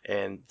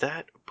 And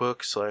that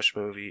book slash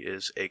movie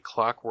is A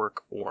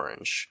Clockwork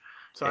Orange.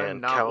 So I'm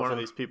And not one of Calvin,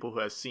 these people who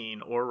has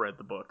seen or read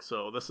the book.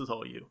 So this is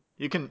all you.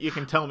 You can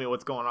tell me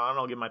what's going on.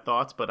 I'll give my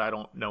thoughts, but I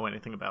don't know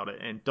anything about it.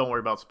 And don't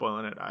worry about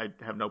spoiling it. I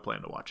have no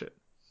plan to watch it.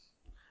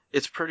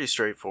 it's pretty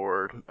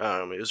straightforward.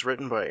 It was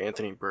written by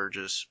Anthony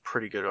Burgess,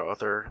 pretty good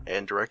author,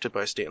 and directed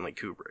by Stanley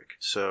Kubrick. I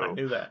So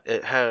knew that.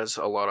 it has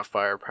a lot of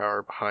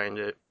firepower behind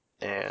it,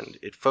 and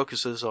it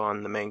focuses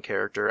on the main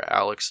character,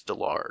 Alex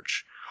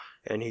DeLarge.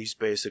 And he's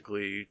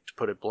basically, to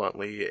put it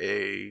bluntly,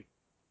 a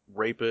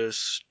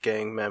rapist,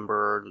 gang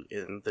member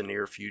in the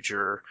near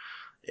future,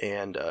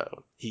 and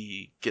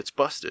he gets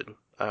busted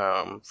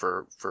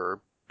for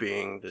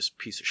being this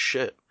piece of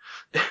shit.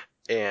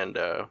 And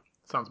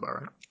Sounds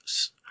about right.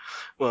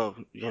 well,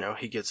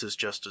 he gets his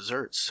just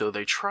desserts. So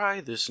they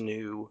try this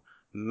new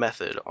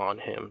method on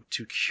him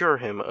to cure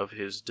him of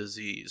his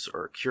disease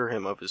or cure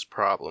him of his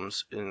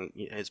problems, and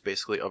it's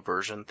basically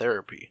aversion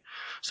therapy.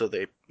 So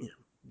they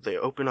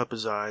open up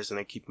his eyes and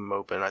they keep him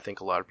open. I think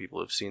a lot of people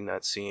have seen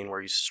that scene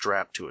where he's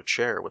strapped to a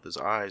chair with his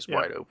eyes Yeah.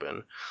 wide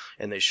open,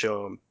 and they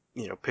show him,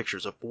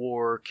 pictures of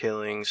war,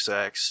 killing,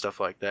 sex, stuff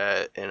like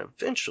that, and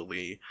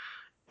eventually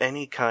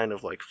any kind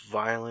of like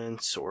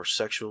violence or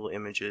sexual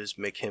images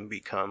make him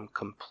become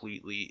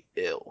completely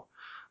ill.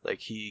 Like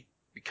he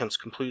becomes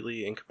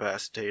completely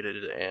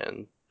incapacitated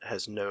and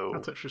has no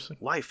That's interesting.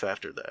 life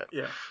after that.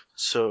 Yeah.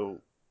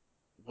 So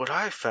what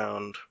I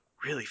found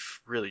really,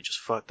 really just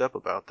fucked up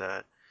about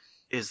that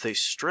is they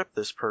strip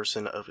this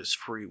person of his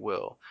free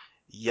will.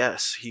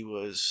 Yes, he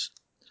was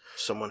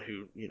someone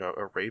who,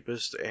 a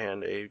rapist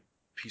and a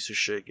piece of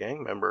shit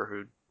gang member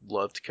who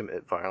loved to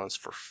commit violence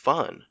for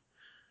fun.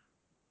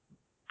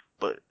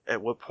 But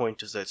at what point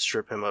does that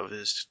strip him of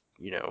his,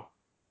 Of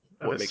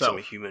what makes him a itself.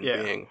 human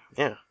Yeah. being?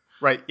 Yeah,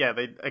 Right. Yeah.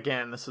 They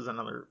again. This is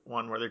another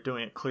one where they're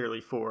doing it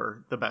clearly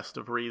for the best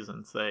of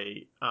reasons.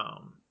 They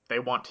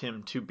want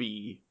him to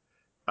be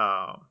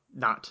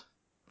not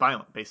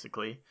violent,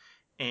 basically,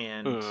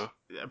 and mm,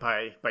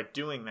 by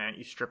doing that,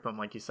 you strip him,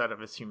 like you said, of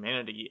his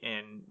humanity,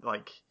 and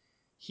like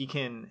he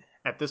can.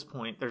 At this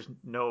point, there's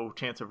no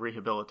chance of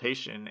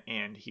rehabilitation,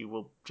 and he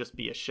will just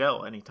be a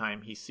shell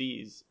anytime he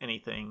sees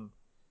anything,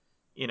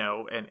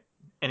 and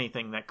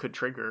anything that could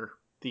trigger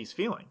these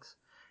feelings,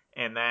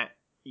 and that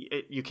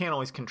you can't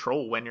always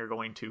control when you're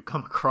going to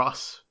come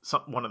across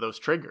one of those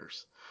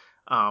triggers.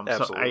 So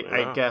absolutely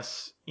I not.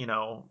 guess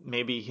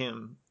maybe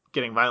him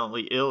getting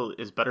violently ill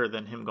is better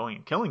than him going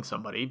and killing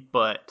somebody,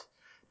 but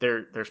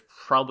there's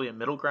probably a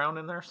middle ground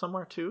in there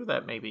somewhere too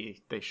that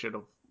maybe they should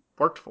have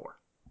worked for.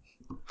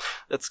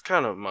 That's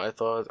kind of my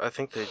thought. I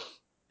think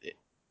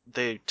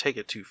they take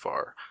it too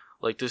far.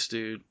 Like this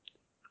dude,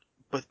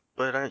 but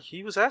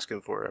he was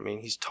asking for it. I mean,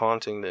 he's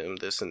taunting them,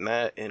 this and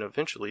that, and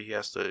eventually he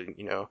has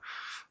to,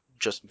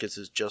 just gets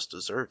his just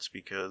desserts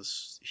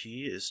because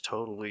he is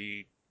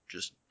totally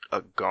just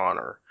a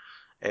goner.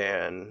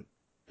 And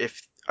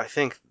if I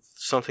think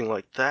something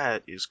like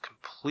that is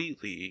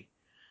completely,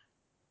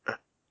 uh,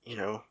 you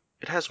know,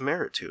 it has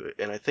merit to it,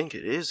 and I think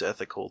it is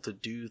ethical to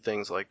do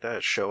things like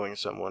that, showing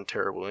someone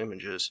terrible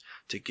images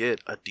to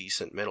get a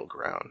decent middle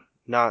ground,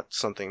 not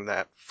something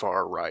that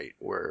far right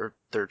where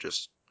they're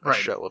just a Right.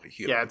 shell of a Yeah,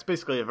 human. it's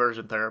basically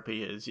aversion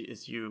therapy. Is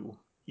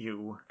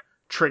you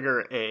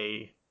trigger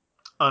a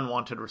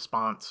unwanted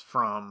response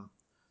from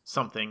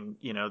something,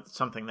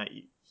 something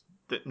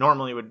that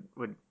normally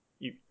would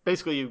you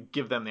basically you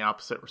give them the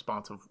opposite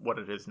response of what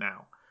it is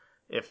now.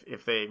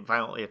 If they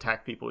violently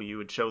attack people, you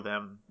would show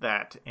them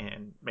that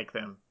and make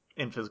them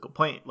in physical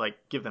pain, like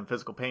give them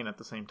physical pain at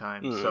the same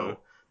time, Mm, so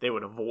they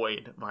would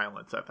avoid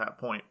violence at that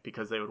point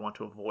because they would want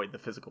to avoid the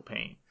physical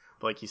pain.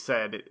 But like you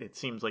said, it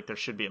seems like there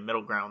should be a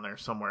middle ground there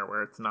somewhere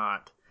where it's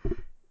not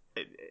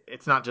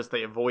just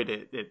they avoid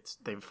it, it's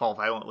they fall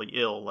violently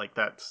ill. Like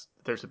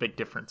there's a big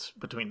difference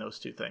between those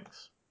two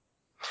things.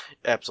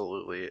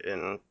 absolutely,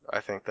 and I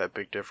think that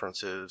big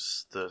difference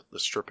is the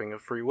stripping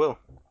of free will,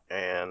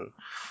 and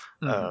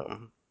Mm-hmm.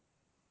 um,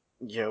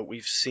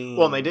 we've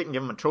Well, and they seen didn't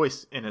give him a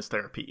choice in his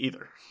therapy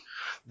either.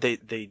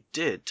 they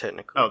did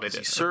technically Oh, they because did.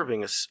 he's Okay.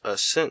 serving a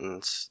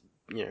sentence.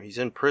 He's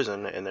in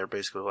prison, and they're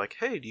basically like,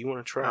 "Hey, do you want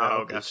to try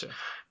Oh, out this? gotcha.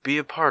 Be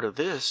a part of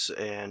this,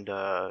 and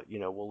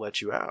we'll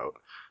let you out."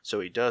 So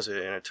he does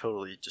it, and it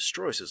totally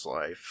destroys his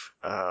life.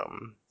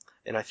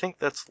 And I think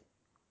that's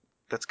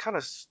kind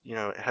of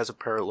it has a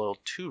parallel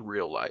to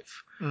real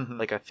life. Mm-hmm.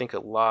 Like I think a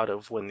lot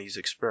of when these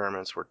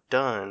experiments were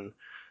done,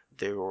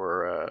 they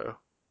were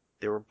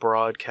they were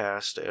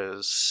broadcast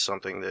as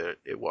something that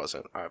it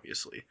wasn't,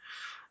 obviously.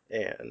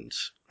 And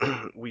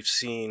we've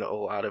seen a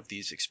lot of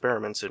these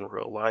experiments in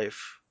real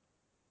life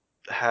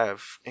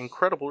have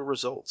incredible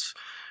results.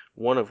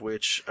 One of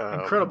which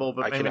Incredible,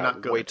 but I maybe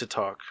not cannot wait good. to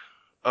talk.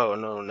 Oh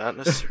no, not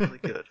necessarily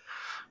good.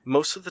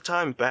 Most of the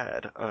time,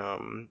 bad. I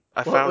Well,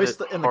 at found it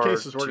least in the hard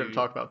cases we're going to to.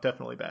 talk about,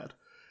 definitely bad.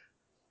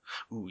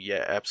 Ooh,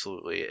 yeah,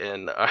 absolutely.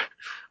 And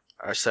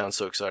I sound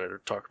so excited to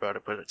talk about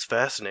it, but it's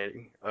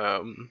fascinating.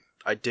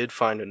 I did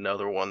find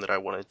another one that I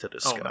wanted to Oh,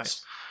 discuss,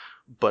 nice.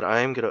 but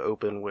I am going to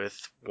open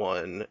with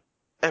one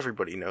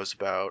everybody knows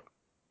about,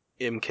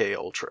 MK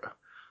Ultra.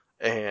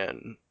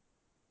 And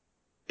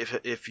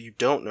if you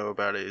don't know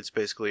about it, it's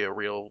basically a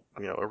real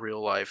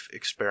life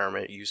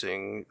experiment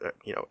using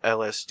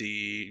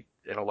LSD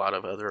and a lot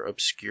of other Oh, they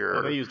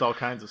obscure. used all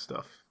kinds of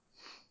stuff.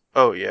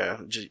 Oh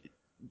yeah,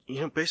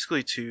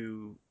 basically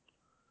to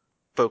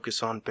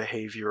focus on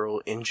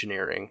behavioral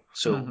engineering.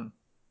 So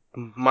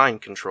Mm-hmm.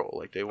 mind control.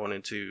 Like they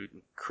wanted to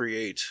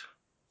create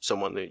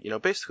someone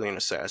that, basically an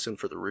assassin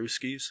for the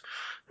Ruskies.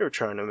 They were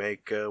trying to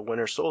make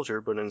Winter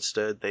Soldier, but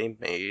instead they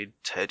made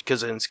Ted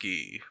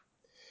Kaczynski.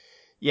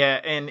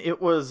 Yeah, and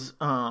it was,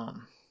 I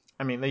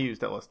mean, they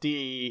used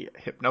LSD,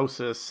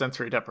 hypnosis,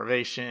 sensory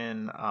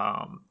deprivation,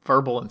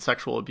 verbal and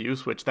sexual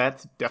abuse, which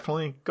that's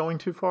definitely going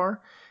too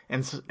far.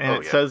 And Oh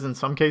it yeah, says in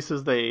some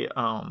cases the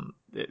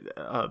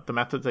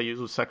methods they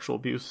used was sexual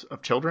abuse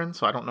of children.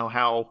 So I don't know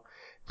how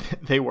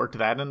they worked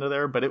that into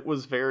there, but it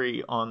was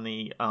very on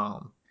the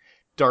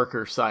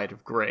darker side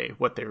of gray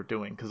what they were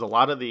doing, because a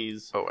lot of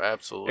these oh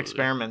absolutely.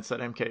 experiments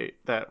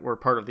that were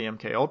part of the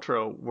MK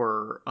Ultra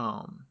were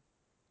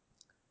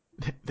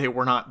they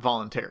were not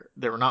volunteer.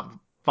 They were not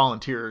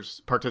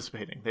volunteers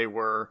participating. They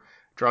were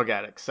drug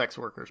addicts, sex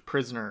workers,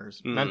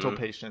 prisoners, mental Mm,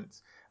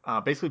 patients,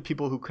 basically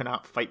people who could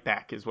not fight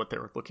back is what they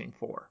were looking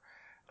for.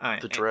 the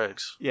And,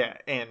 dregs. yeah,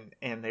 and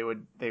they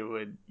would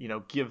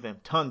give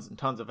them tons and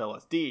tons of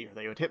LSD, or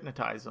they would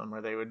hypnotize them,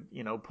 or they would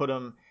put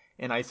them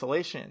in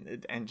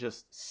isolation and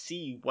just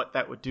see what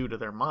that would do to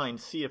their mind.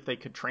 See if they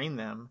could train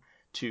them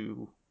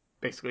to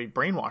basically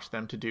brainwash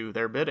them to do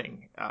their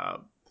bidding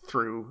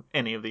through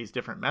any of these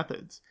different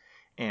methods.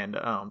 And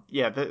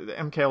yeah, the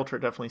MK Ultra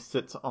definitely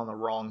sits on the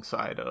wrong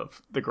side of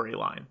the gray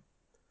line.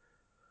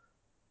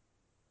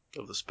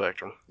 Of the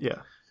spectrum.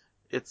 Yeah,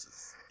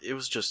 It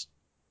was just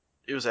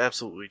it was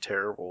absolutely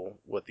terrible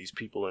what these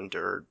people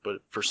endured,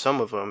 but for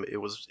some of them it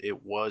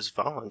was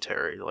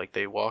voluntary. Like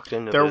they walked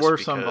into there this were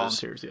some because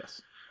volunteers.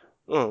 Yes,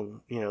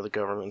 well, the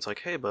government's like,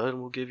 "Hey bud,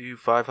 we'll give you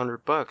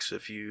 $500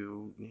 if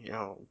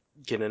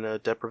get in a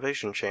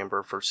deprivation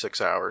chamber for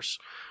 6 hours."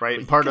 right. But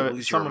And you part can of it,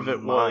 lose your some of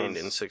it mind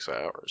in was 6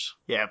 hours.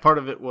 yeah, part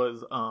of it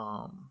was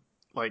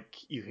like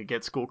you could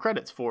get school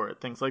credits for it,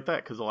 things like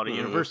that, because a lot of Mhm.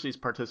 universities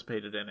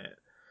participated in it.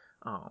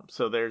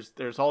 So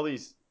there's all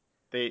these.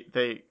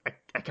 I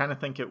kind of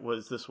think it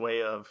was this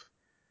way of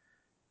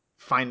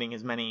finding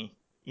as many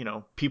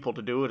people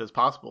to do it as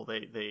possible.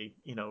 They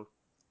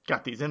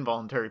got these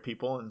involuntary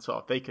people and saw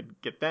if they could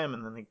get them,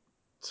 and then they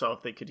saw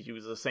if they could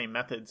use the same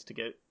methods to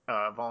get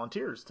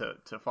volunteers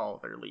to follow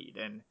their lead.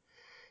 And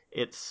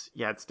it's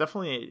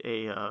definitely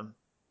a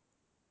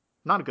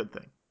not a good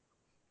thing.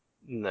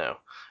 No.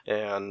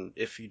 And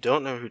if you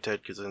don't know who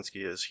Ted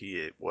Kaczynski is,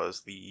 he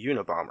was the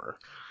Unabomber,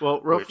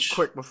 Well, real which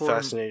quick before we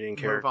fascinating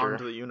move on character.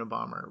 to the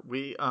Unabomber,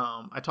 we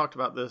I talked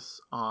about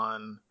this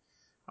on,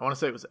 I want to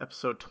say it was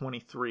episode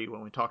 23,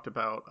 when we talked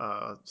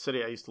about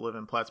city I used to live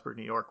in, Plattsburgh,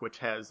 New York, which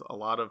has a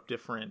lot of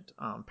different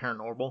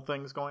paranormal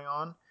things going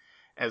on,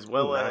 as Oh,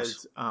 well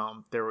nice.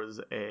 as there's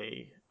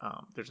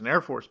an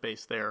Air Force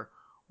base there,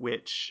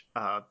 which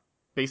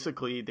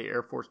basically the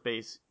Air Force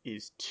base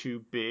is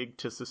too big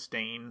to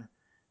sustain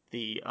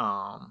the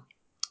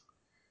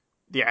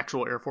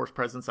actual Air Force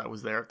presence that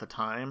was there at the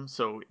time.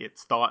 So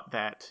it's thought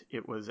that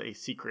it was a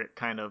secret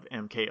kind of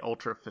MK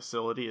Ultra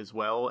facility as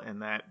well,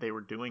 and that they were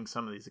doing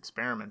some of these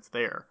experiments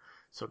there.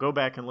 So go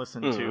back and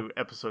listen Mm. to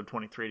episode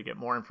 23 to get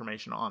more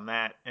information on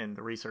that and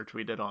the research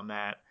we did on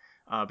that,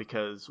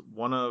 because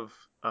one of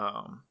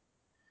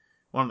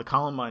the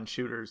Columbine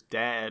shooters'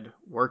 dad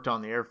worked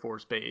on the Air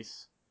Force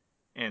base,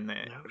 and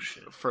then No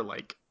shit. for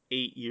like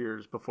 8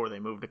 years before they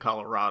moved to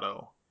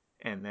Colorado.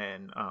 And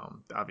then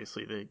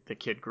obviously the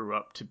kid grew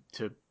up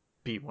to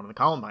be one of the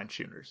Columbine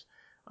shooters.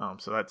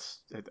 So that's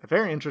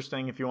very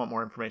interesting. If you want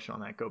more information on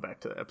that, go back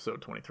to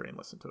episode 23 and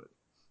listen to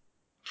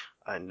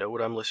I know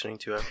what I'm listening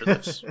to after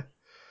this. it.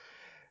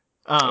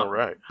 All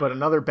right. But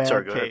another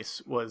Sorry, bad go ahead.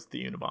 case was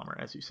the Unabomber,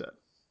 as you said.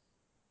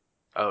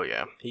 Oh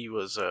yeah, he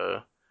was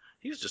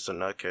just a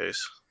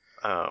nutcase.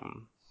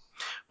 Um,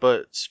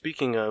 But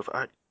speaking of,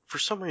 for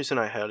some reason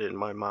I had it in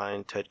my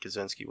mind Ted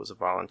Kaczynski was a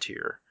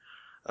volunteer.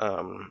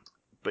 Um,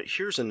 but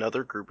here's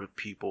another group of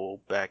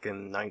people back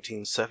in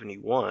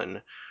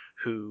 1971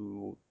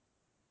 who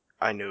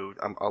I know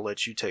I'll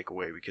let you take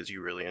away because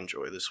you really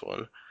enjoy this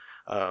one.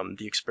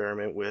 The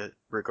experiment with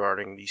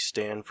regarding the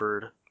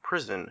Stanford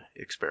prison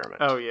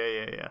experiment. Oh yeah,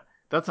 yeah, yeah.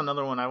 That's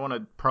another one I want to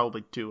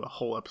probably do a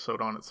whole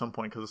episode on at some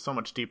point because it's so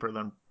much deeper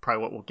than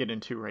probably what we'll get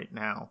into right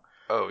now.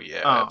 Oh yeah,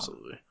 Um,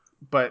 absolutely.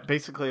 but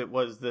basically, it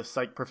was this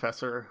psych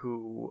professor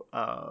who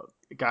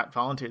got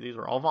volunteered. These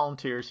were all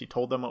volunteers. He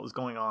told them what was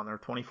going on. There were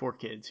 24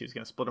 kids. He was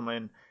going to split them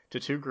into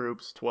two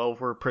groups. 12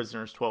 were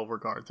prisoners, 12 were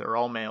guards. They were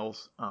all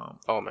males.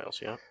 All males,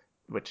 yeah.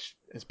 Which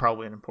is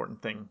probably an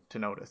important thing to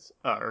notice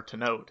or to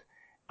note.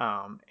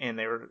 And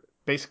they were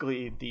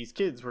basically these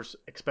kids were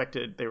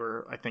expected. They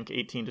were, I think,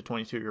 18 to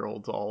 22-year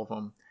olds, all of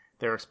them.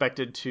 They were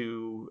expected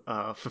to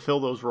fulfill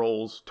those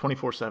roles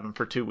 24/7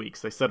 for 2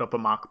 weeks. They set up a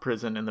mock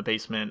prison in the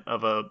basement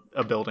of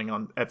a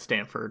building at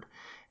Stanford,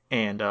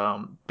 and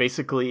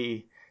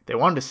basically they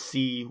wanted to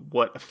see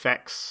what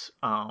effects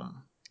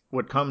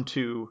would come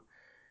to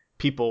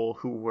people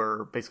who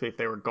were basically, if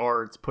they were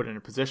guards, put in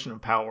a position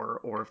of power,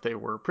 or if they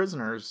were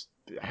prisoners,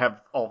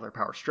 have all their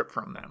power stripped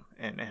from them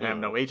and have Mm.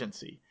 no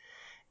agency.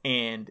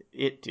 And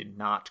it did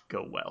not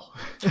go well.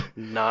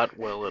 Not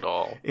well at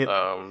all. it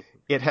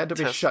it had to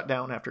be Test shut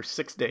down after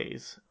 6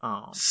 days.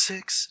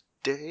 6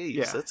 days.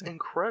 Yeah, That's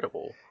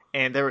incredible.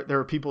 and there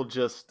were people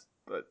just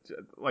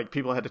like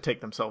people had to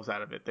take themselves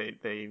out of it.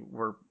 They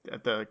were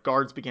the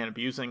guards began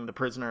abusing the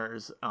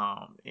prisoners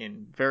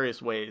in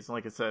various ways.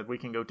 Like I said, we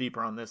can go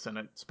deeper on this in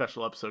a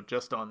special episode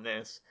just on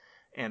this.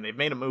 And they've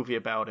made a movie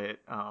about it.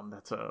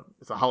 It's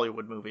a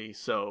Hollywood movie,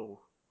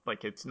 so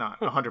like it's not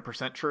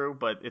 100% true,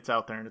 but it's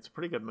out there and it's a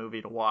pretty good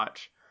movie to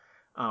watch.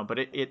 But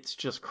it's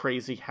just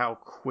crazy how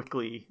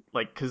quickly,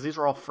 like, because these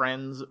are all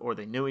friends or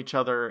they knew each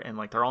other and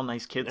like they're all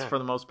nice kids Yeah. for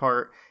the most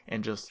part,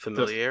 and just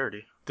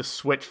Familiarity. the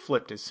switch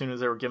flipped as soon as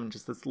they were given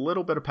just this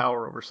little bit of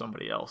power over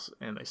somebody else,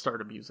 and they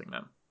started abusing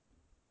them.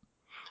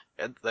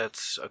 And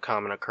that's a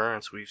common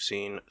occurrence we've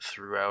seen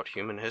throughout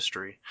human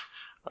history.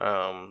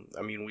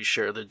 I mean, we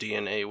share the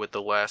DNA with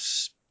the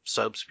last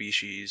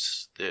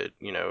subspecies that,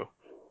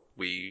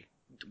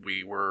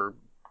 we were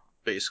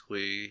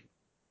basically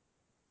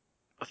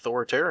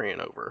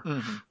authoritarian over,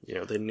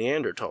 Mm-hmm. the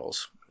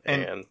Neanderthals,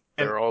 And and and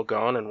they're all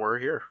gone and we're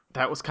here.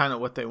 that was kind of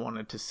what they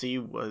wanted to see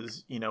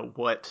was,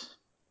 what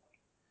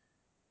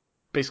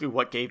basically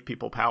what gave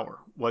people power.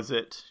 Was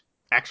it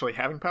actually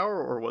having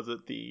power, or was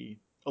it the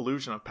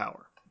illusion of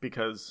power?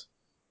 Because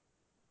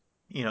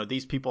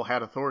these people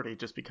had authority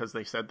just because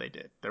they said they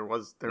did.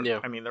 Yeah.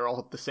 I mean, they're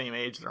all the same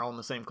age, they're all in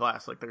the same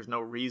class. Like, there's no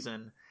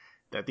reason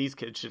that these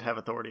kids should have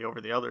authority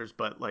over the others,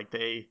 but like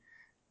they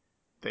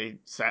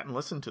sat and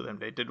listened to them.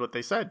 They did what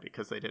they said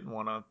because they didn't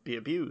want to be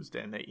abused,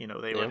 and they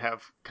would Yeah.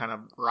 have kind of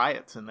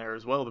riots in there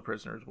as well. The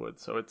prisoners would.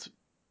 So it's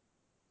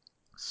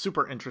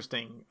super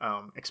interesting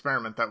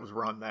experiment that was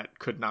run that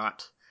could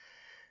not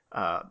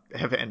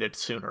have ended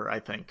sooner, I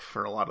think,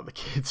 for a lot of the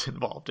kids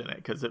involved in it,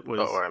 because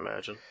Oh, I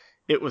imagine.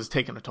 it was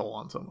taking a toll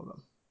on some of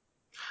them.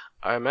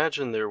 I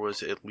imagine there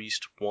was at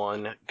least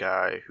one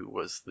guy who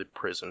was the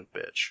prison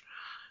bitch,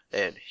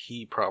 and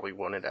he probably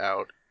wanted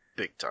out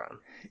big time.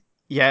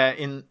 Yeah,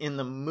 in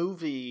the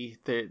movie,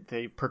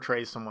 they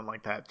portray someone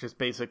like that. Just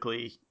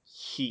basically,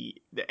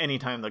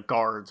 anytime the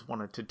guards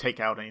wanted to take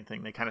out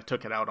anything, they kind of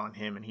took it out on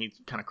him, and he's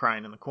kind of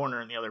crying in the corner,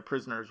 and the other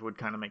prisoners would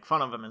kind of make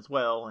fun of him as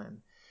well.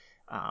 And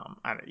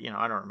I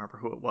don't remember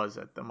who it was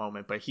at the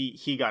moment, but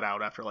he got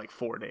out after like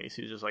 4 days.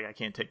 He was just like, I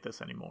can't take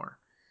this anymore.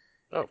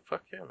 Oh,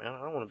 fuck yeah, man. I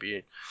don't want to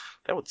be.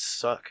 That would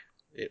suck.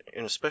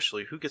 And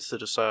especially, who gets to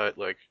decide,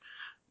 like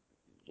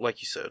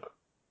you said,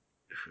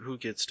 who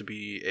gets to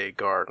be a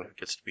guard and who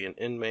gets to be an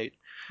inmate?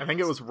 I think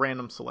it was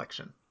random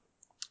selection.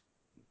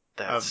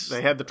 That's.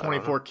 They had the I don't know.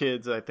 24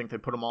 kids. I think they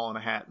put them all in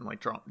a hat and like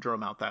drew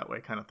them out that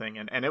way, kind of thing.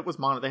 And it was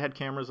They had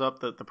cameras up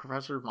that the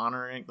professor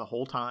monitoring the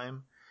whole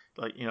time,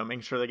 like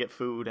making sure they get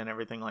food and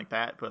everything like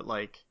that. But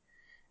like,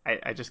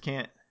 I just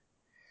can't.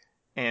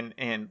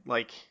 And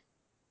like,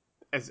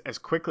 as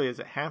quickly as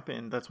it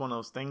happened, that's one of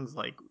those things.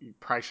 Like, you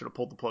probably should have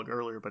pulled the plug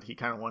earlier, but he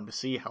kind of wanted to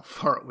see how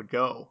far it would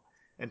go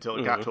until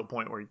it got Hmm. to a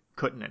point where he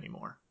couldn't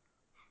anymore.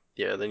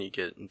 Yeah, then you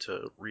get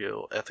into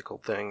real ethical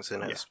things,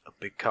 and Yeah. as a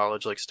big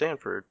college like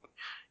Stanford,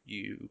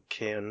 you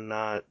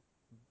cannot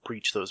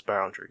breach those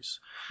boundaries.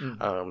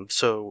 Mm-hmm.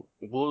 So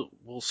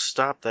we'll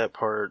stop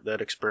that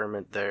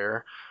experiment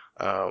there.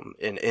 And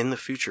in the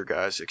future,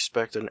 guys,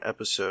 expect an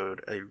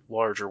episode, a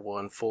larger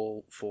one,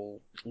 full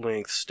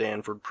length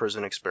Stanford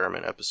prison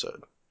experiment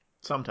episode.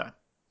 Sometime.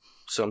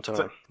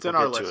 Sometime It's we'll in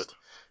our get to it. list.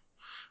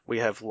 We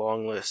have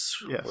long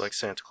lists Yes. like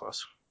Santa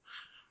Claus.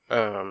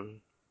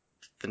 Um,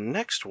 the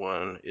next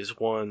one is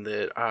one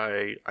that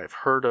I've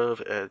heard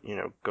of at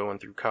going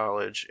through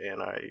college,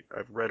 and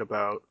I've read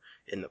about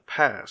in the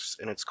past,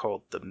 and it's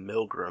called the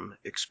Milgram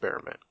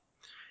experiment.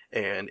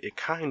 And it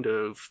kind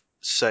of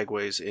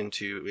segues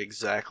into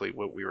exactly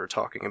what we were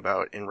talking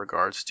about in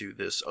regards to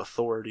this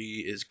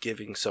authority is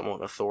giving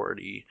someone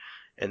authority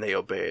and they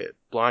obey it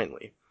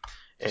blindly.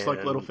 Just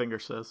like And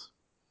Littlefinger says,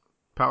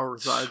 power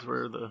resides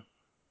where the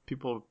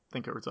people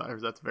think it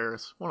resides. That's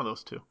Varys. One of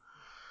those two.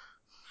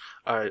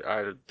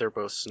 they're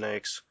both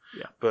snakes.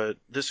 Yeah. But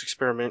this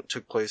experiment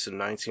took place in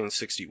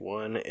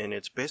 1961, and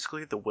it's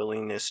basically the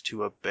willingness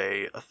to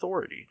obey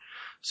authority.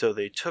 So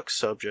they took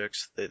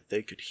subjects that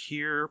they could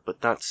hear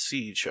but not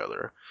see each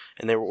other,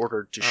 and they were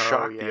ordered to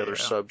shock the other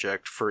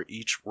subject for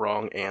each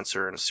wrong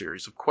answer in a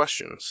series of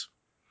questions.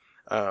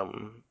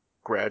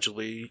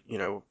 Gradually,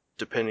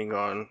 depending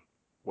on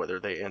whether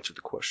they answered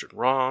the question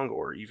wrong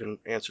or even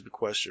answered the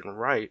question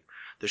right,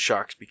 the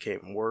shocks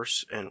became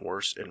worse and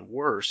worse and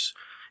worse,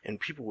 and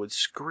people would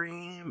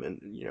scream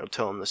and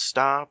tell them to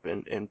stop,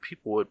 and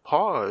people would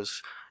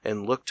pause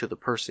and look to the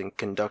person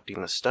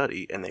conducting the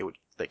study, and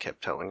they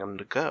kept telling them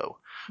to go,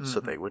 so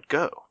they would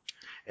go,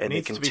 and it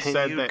needs to be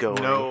said that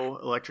going. No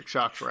electric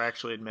shocks were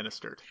actually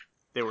administered.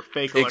 They were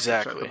fake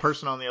electric shocks. The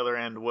person on the other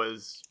end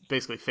was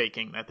basically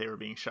faking that they were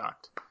being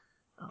shocked.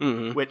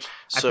 Which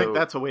I think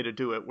that's a way to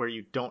do it where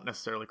you don't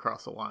necessarily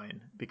cross a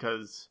line,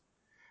 because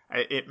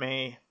it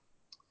may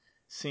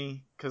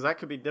because that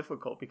could be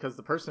difficult, because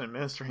the person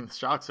administering the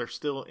shocks are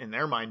still in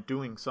their mind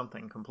doing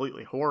something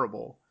completely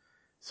horrible.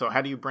 So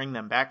how do you bring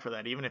them back for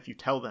that? Even if you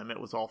tell them it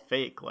was all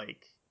fake,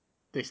 like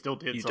they still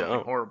did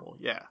something horrible.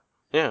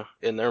 Yeah,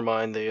 in their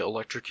mind, they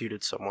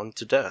electrocuted someone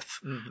to death.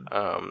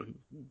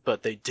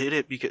 But they did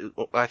it because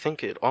I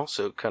think it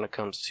also kind of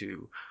comes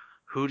to,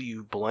 who do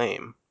you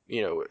blame?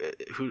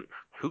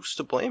 Who's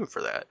to blame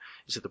for that?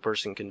 Is it the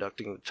person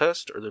conducting the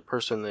test, or the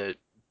person that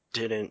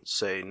didn't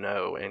say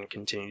no and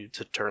continued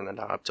to turn the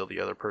knob till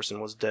the other person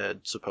was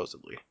dead,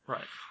 supposedly?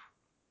 Right.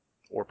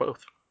 Or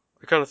both.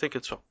 I kind of think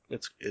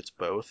it's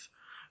both.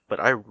 But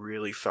I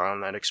really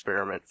found that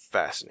experiment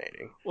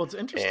fascinating. Well, it's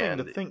interesting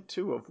to think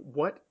too of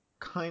what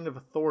kind of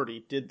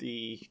authority did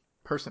the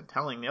person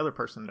telling the other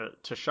person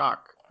to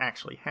shock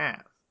actually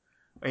have.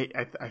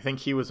 I think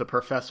he was a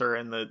professor,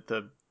 and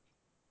the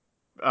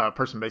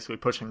person basically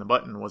pushing the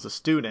button was a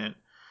student.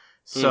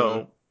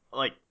 So,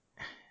 like,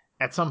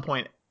 at some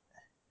point,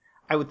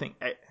 I would think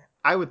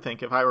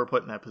if I were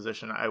put in that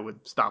position, I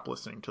would stop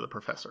listening to the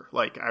professor.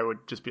 Like, I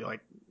would just be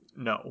like,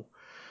 no.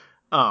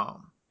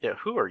 Yeah,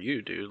 who are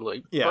you, dude?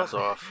 Like, buzz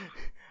off.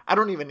 I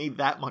don't even need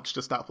that much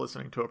to stop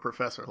listening to a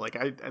professor. Like,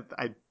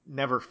 I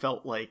never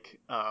felt like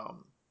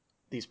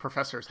these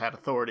professors had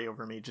authority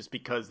over me just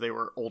because they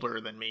were older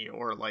than me,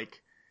 or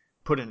like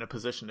put in a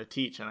position to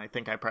teach. And I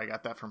think I probably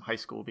got that from high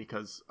school,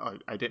 because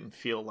I didn't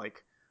feel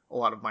like a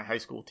lot of my high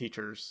school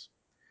teachers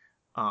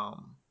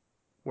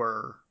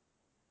were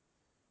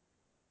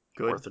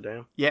good. Worth a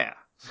damn. Yeah.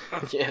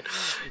 yeah.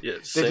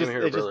 Same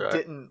here, they brother. Just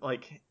didn't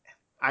like.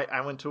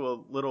 I went to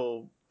a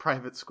little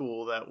private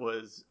school that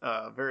was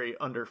very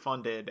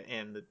underfunded,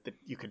 and that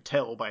you could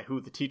tell by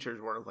who the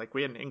teachers were. Like,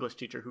 we had an English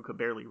teacher who could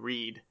barely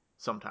read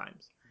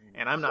sometimes,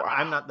 and I'm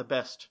not the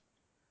best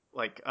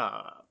like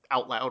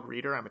out loud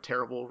reader. I'm a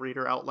terrible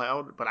reader out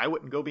loud, but I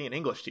wouldn't go be an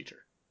English teacher.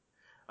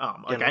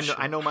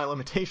 I know my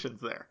limitations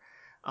there.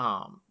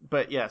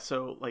 But yeah,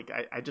 so like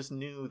I just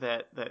knew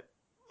that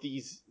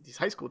these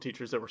high school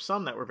teachers, there were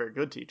some that were very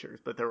good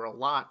teachers, but there were a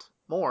lot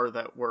more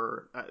that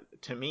were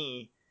to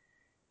me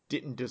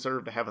didn't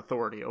deserve to have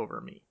authority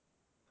over me.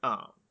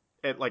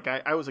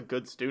 I was a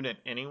good student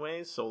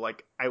anyways, so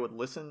like I would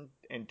listen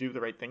and do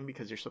the right thing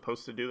because you're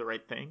supposed to do the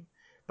right thing.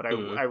 But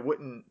I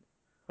wouldn't,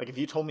 like, if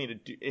you told me to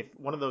do, if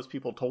one of those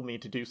people told me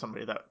to do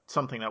something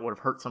that would have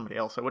hurt somebody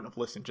else, I wouldn't have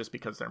listened just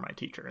because they're my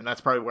teacher. And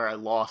that's probably where I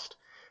lost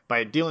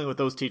by dealing with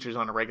those teachers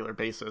on a regular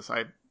basis.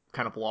 I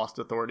kind of lost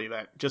authority,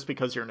 that just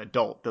because you're an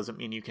adult doesn't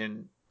mean you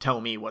can tell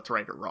me what's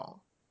right or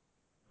wrong.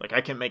 Like,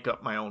 I can make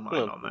up my own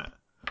mind on that.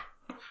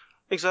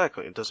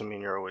 Exactly. It doesn't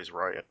mean you're always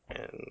right.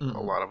 And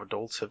a lot of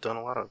adults have done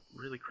a lot of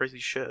really crazy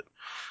shit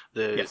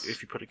that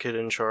if you put a kid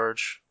in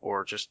charge,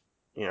 or just,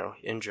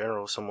 in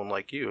general, someone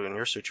like you in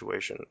your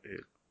situation,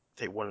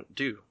 they wouldn't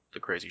do the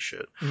crazy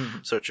shit,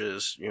 such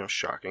as,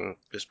 shocking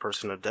this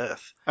person to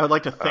death. I would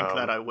like to think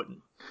that I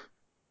wouldn't.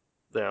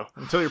 Yeah.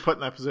 Until you're put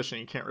in that position,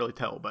 you can't really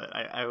tell, but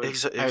I would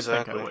think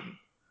I wouldn't.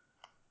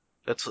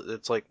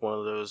 It's like one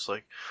of those,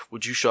 like,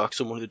 would you shock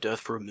someone to death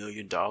for $1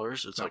 million?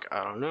 It's like,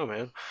 I don't know,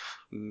 man.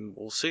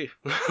 We'll see.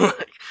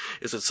 Like,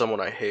 is it someone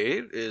I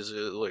hate? Is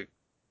it like,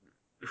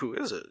 who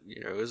is it?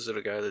 Is it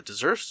a guy that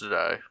deserves to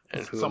die?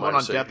 And who someone am I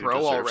on to say death who row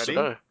deserves already?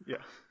 to die? Yeah.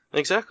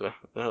 Exactly.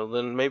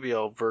 Then maybe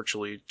I'll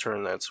virtually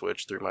turn that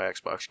switch through my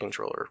Xbox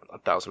controller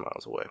 1,000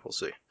 miles away. We'll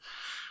see.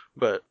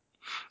 But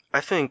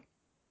I think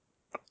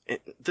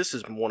this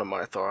is one of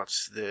my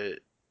thoughts, that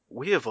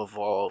we have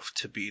evolved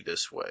to be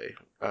this way.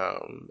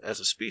 As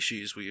a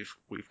species,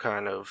 we've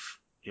kind of,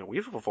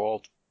 we've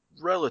evolved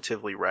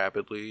relatively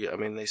rapidly. I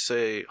mean, they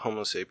say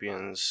Homo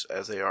sapiens,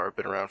 as they are, have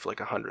been around for like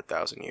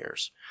 100,000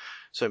 years.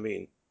 So, I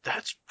mean,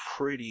 that's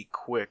pretty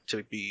quick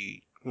to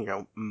be,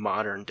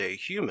 modern day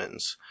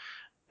humans.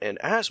 And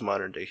as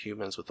modern day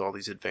humans, with all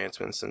these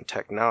advancements in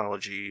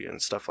technology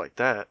and stuff like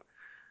that,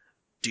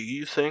 do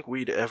you think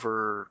we'd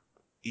ever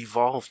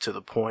evolve to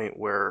the point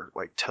where,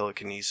 like,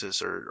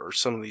 telekinesis or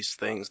some of these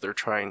things they're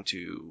trying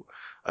to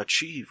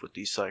achieve with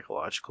these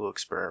psychological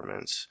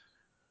experiments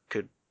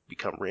could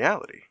become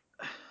reality?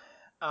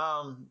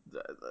 Um,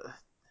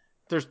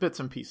 there's bits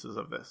and pieces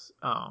of this.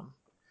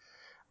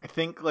 I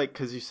think, like,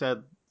 because you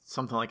said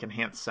something like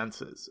enhanced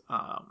senses.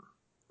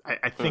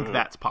 I think Mm-hmm.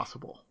 that's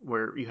possible,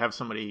 where you have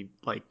somebody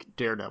like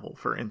Daredevil,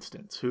 for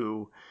instance,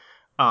 who,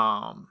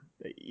 um,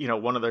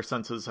 one of their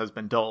senses has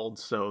been dulled,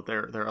 so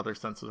their other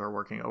senses are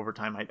working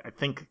overtime. I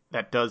think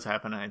that does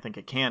happen, and I think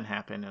it can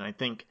happen, and I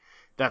think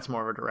that's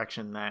more of a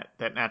direction that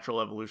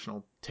natural evolution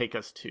will take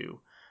us to.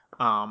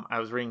 I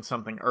was reading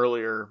something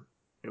earlier.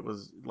 It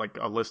was like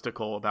a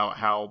listicle about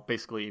how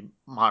basically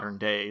modern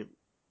day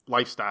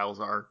lifestyles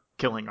are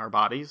killing our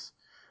bodies,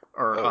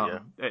 or Oh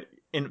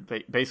yeah.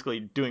 basically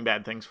doing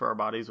bad things for our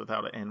bodies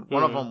without it. And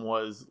one of Mm-hmm. them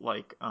was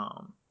like,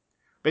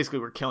 basically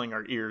we're killing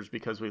our ears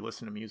because we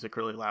listen to music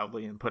really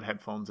loudly and put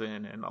headphones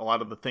in, and a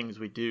lot of the things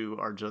we do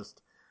are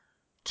just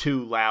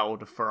too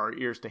loud for our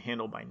ears to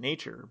handle by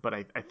nature. But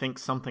I think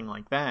something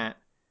like that,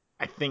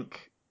 I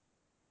think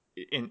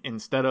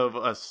instead of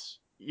us,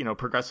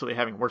 progressively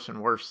having worse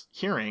and worse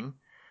hearing,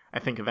 I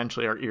think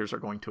eventually our ears are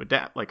going to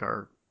adapt. Like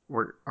our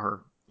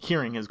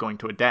hearing is going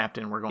to adapt,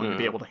 and we're going to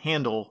be Mm-hmm. able to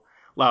handle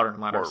louder and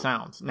louder Or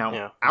sounds. Now,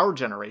 yeah. our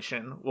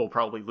generation will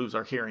probably lose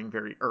our hearing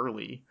very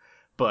early,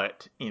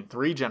 but in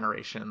 3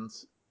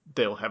 generations,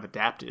 they'll have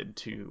adapted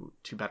to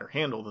better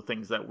handle the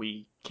things that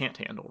we can't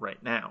handle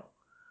right now.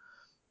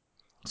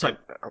 So I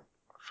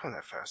find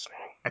that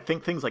fascinating. I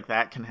think things like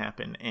that can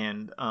happen.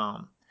 And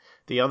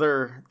the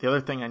other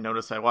thing I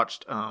noticed, I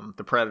watched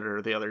The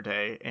Predator the other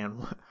day,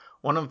 and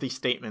one of the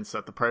statements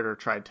that the Predator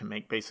tried to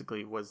make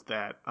basically was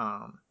that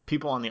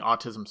people on the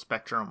autism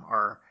spectrum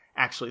are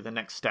actually the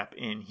next step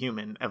in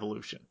human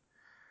evolution,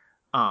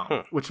 Hmm.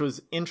 which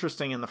was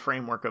interesting in the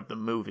framework of the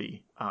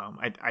movie.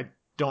 I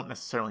don't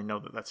necessarily know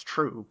that that's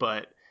true,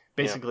 but Yeah.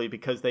 basically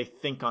because they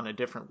think on a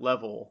different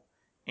level,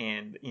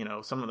 and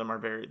some of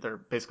them they're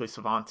basically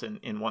savants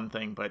in one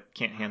thing but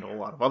can't handle a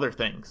lot of other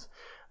things.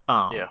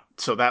 Yeah.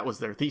 So that was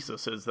their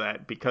thesis, is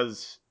that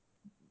because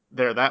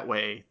they're that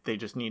way, they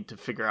just need to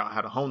figure out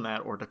how to hone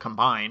that, or to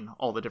combine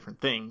all the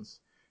different things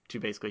to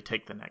basically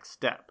take the next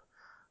step.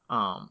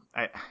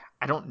 I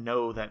don't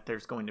know that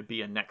there's going to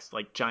be a next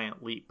like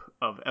giant leap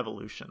of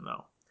evolution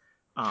though.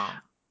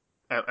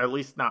 At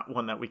least not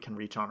one that we can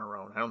reach on our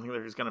own. I don't think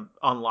they're just going to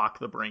unlock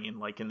the brain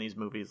like in these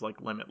movies like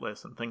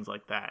Limitless and things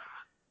like that.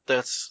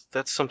 That's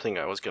something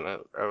I was kind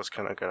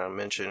of gonna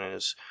mention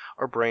is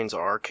our brains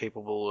are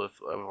capable of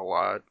a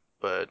lot,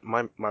 but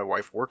my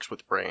wife works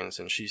with brains,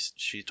 and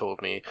she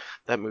told me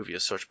that movie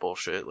is such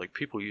bullshit. Like,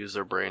 people use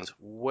their brains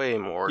way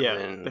more Yeah,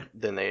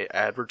 than they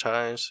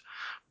advertise,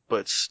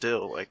 but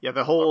still, like, yeah.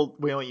 The whole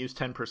we only use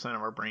 10%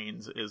 of our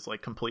brains is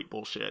like complete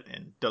bullshit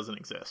and doesn't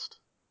exist.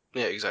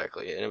 yeah,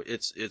 exactly. And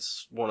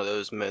it's one of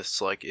those myths.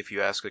 Like, if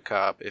you ask a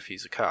cop if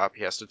he's a cop,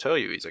 he has to tell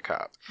you he's a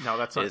cop. No,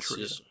 that's not It's true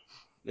either. just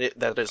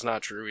that is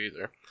not true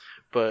either.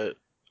 But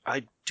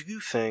I do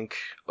think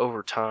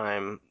over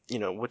time,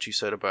 what you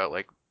said about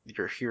like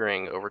your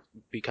hearing over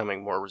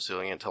becoming more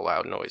resilient to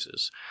loud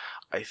noises.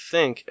 I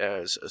think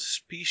as a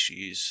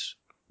species,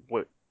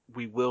 what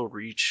we will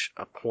reach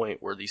a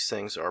point where these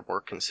things are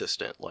more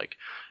consistent. Like,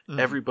 Mm-hmm.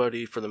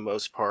 everybody, for the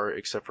most part,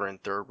 except for in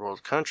third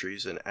world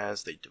countries, and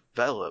as they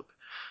develop,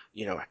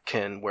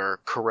 can wear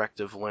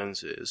corrective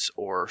lenses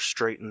or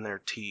straighten their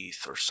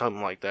teeth or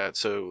something like that.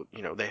 So,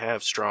 they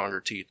have stronger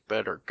teeth,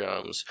 better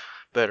gums,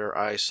 better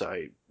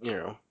eyesight,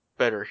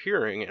 better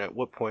hearing. And at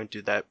what point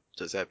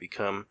does that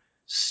become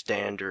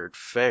standard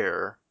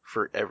fare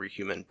for every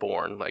human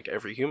born? Like,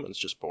 every human's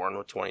just born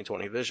with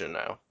 20/20 vision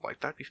now. Like,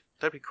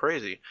 that'd be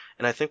crazy.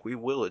 And I think we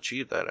will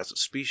achieve that as a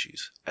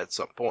species at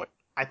some point.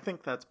 I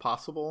think that's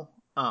possible.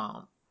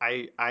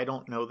 I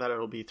don't know that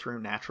it'll be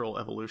through natural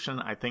evolution.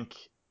 I think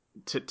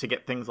to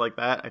get things like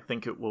that, I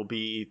think it will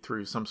be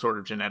through some sort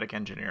of genetic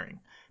engineering.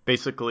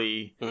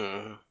 Basically,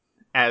 Mm,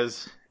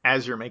 as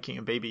you're making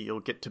a baby, you'll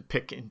get to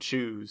pick and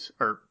choose,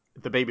 or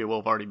the baby will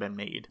have already been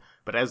made.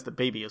 But as the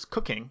baby is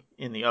cooking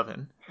in the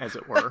oven, as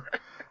it were,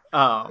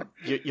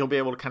 you'll be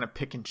able to kind of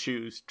pick and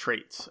choose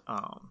traits.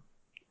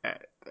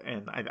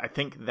 And I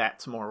think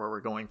that's more where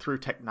we're going. Through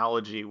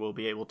technology, we'll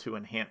be able to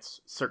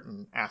enhance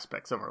certain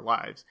aspects of our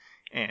lives.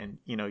 And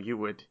you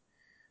would,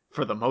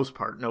 for the most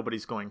part,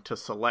 nobody's going to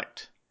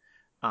select.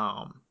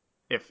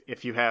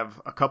 If you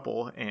have a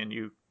couple and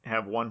you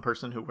have one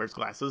person who wears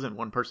glasses and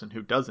one person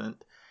who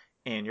doesn't,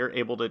 and you're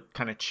able to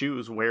kind of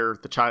choose where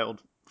the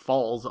child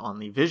falls on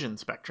the vision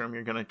spectrum,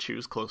 you're going to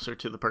choose closer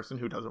to the person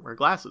who doesn't wear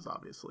glasses,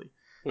 obviously.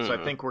 So I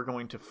mm. think we're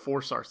going to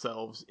force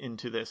ourselves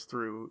into this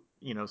through,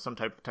 some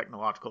type of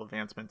technological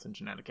advancements and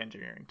genetic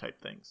engineering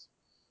type things.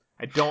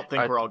 I don't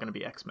think I we're all going to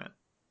be X-Men,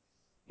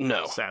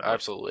 No, sadly.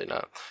 absolutely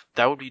not.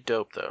 That would be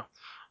dope though.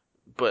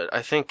 But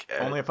I think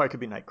Only if I could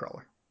be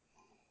Nightcrawler.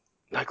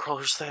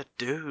 Nightcrawler's that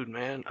dude,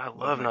 man. I Love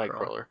love Nightcrawler.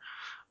 Nightcrawler.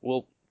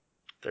 Well,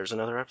 there's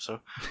another episode.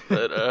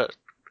 But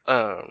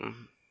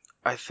um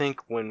I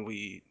think when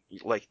we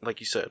like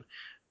you said,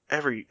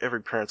 every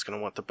parent's going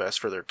to want the best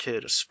for their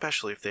kid,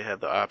 especially if they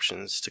have the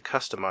options to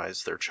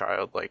customize their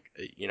child, like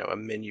a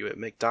menu at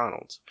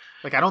McDonald's.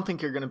 Like, I don't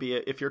think you're going to be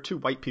if you're two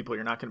white people,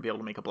 you're not going to be able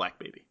to make a black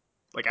baby.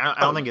 Like, I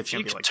Oh, don't think it's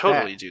going you to be could like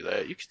totally that. do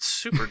that. You could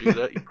super do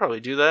that. You probably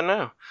do that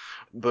now,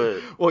 but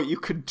Well, you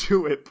could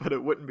do it, but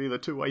it wouldn't be the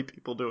two white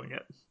people doing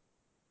it.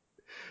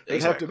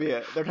 exactly.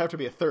 There'd have to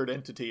be a third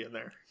entity in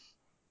there.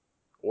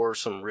 Or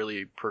some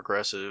really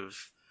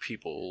progressive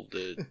people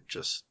that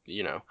just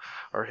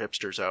are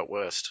hipsters out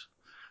west.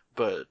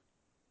 But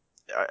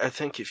I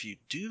think if you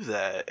do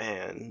that,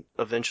 and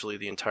eventually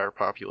the entire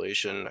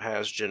population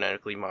has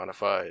genetically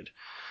modified,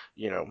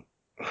 you know,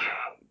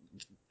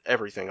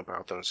 everything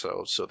about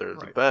themselves, so they're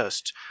the Right.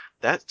 best,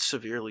 that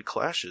severely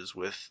clashes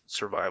with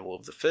survival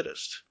of the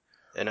fittest.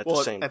 And at the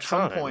Well, same at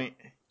some time, point,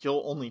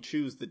 you'll only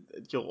choose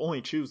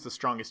the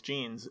strongest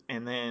genes,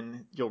 and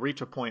then you'll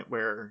reach a point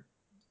where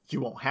you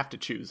won't have to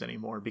choose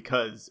anymore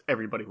because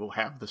everybody will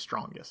have the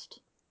strongest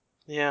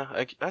yeah,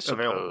 I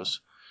available. suppose.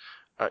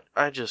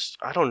 I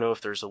don't know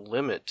if there's a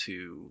limit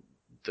to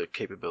the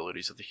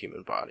capabilities of the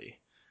human body.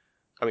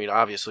 I mean,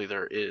 obviously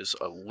there is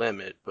a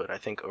limit, but I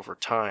think over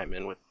time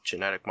and with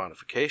genetic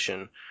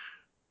modification,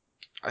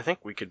 I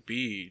think we could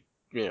be,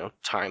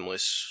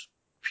 timeless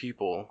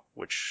people,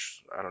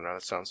 which I don't know,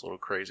 that sounds a little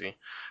crazy.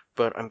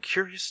 But I'm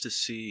curious to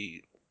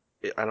see,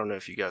 I don't know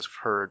if you guys have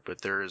heard,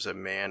 but there is a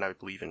man, I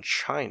believe in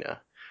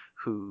China,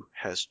 who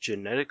has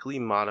genetically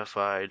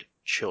modified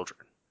children,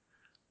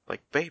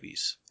 like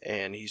babies,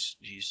 and he's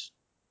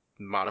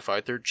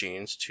modified their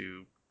genes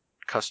to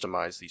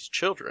customize these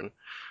children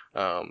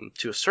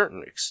to a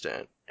certain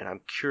extent. And I'm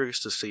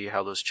curious to see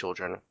how those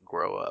children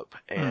grow up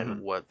and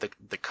Mm-hmm. what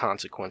the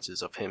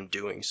consequences of him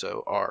doing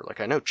so are. Like,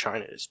 I know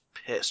China is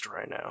pissed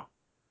right now.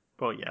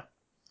 Well, yeah,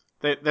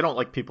 they don't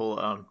like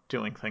people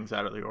doing things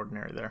out of the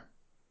ordinary there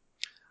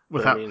But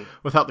I without mean,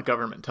 without the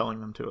government telling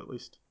them to at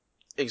least.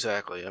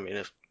 exactly. I mean,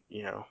 if,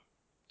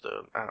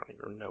 I don't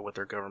even know what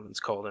their government's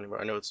called anymore.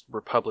 I know it's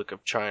Republic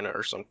of China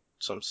or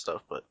some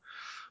stuff, but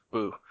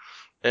boo.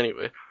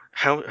 Anyway,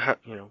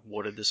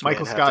 what did this man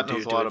Michael have to Scott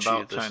knows do a to lot achieve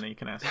about this? China. You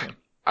can ask him.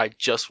 I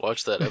just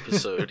watched that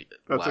episode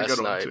That's a good last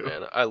one night, too.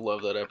 man. I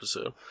love that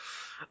episode.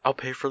 I'll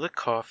pay for the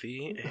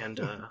coffee, and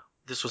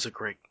this was a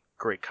great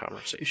You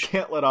conversation.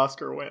 can't let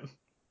Oscar win.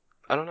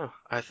 I don't know.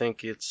 I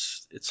think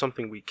it's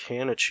something we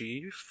can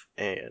achieve,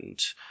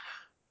 and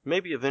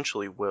maybe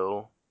eventually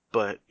will.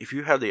 But if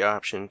you had the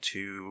option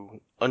to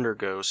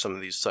undergo some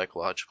of these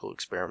psychological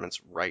experiments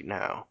right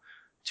now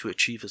to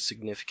achieve a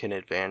significant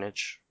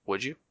advantage,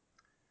 would you?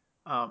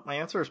 My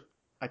answer is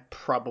I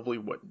probably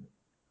wouldn't.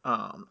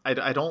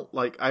 I don't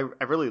like I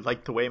really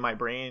like the way my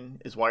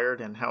brain is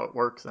wired and how it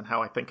works and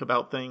how I think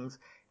about things,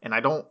 and I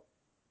don't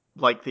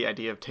like the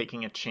idea of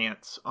taking a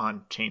chance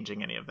on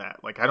changing any of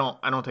that. Like I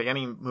don't take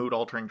any mood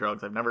altering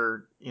drugs. I've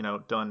never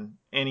done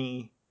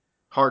any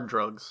hard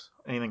drugs,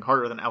 anything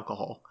harder than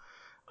alcohol.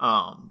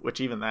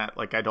 Which even that,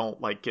 like, I don't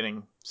like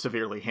getting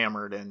severely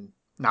hammered and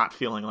not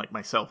feeling like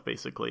myself,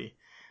 basically.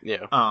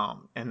 Yeah.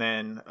 And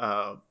then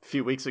a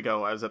few weeks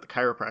ago, I was at the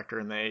chiropractor,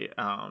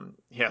 and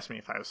he asked me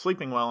if I was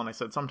sleeping well, and I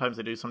said sometimes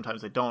I do,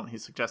 sometimes I don't. He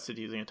suggested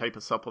using a type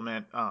of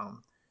supplement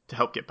to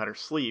help get better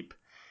sleep.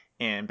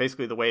 And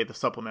basically, the way the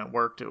supplement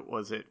worked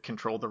it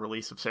controlled the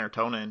release of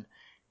serotonin,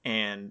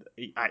 and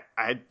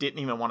I didn't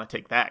even want to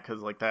take that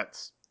because like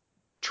that's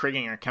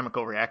triggering a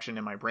chemical reaction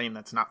in my brain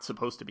that's not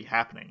supposed to be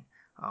happening.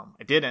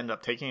 I did end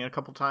up taking it a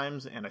couple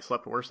times, and I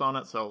slept worse on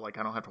it, so like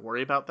I don't have to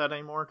worry about that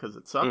anymore because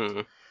it sucked.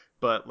 Mm.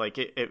 But like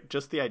it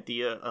just the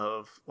idea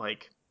of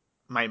like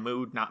my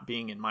mood not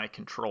being in my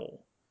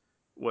control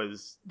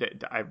was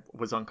that I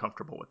was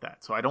uncomfortable with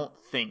that. So I don't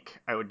think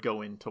I would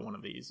go into one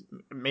of these.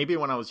 Maybe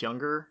when I was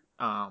younger,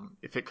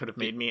 if it could have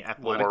Be made me a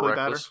little more athletically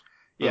better. reckless.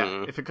 Yeah,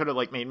 Mm. if it could have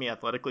like made me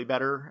athletically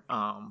better,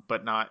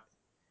 but not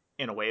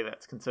in a way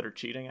that's considered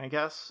cheating, I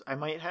guess I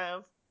might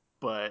have.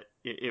 But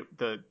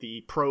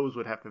the pros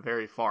would have to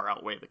very far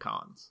outweigh the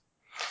cons.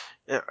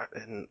 Yeah,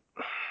 and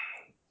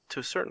to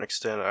a certain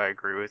extent, I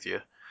agree with you.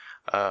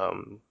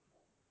 Um,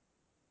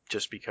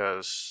 just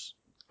because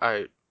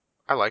I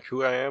I like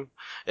who I am,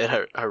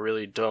 and I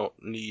really don't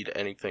need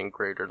anything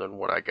greater than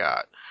what I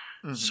got.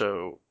 Mm-hmm.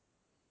 So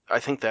I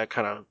think that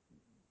kind of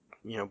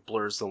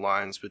blurs the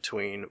lines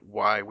between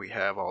why we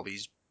have all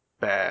these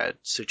bad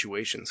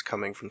situations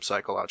coming from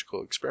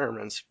psychological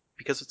experiments,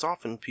 because it's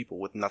often people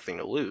with nothing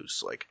to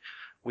lose. Like,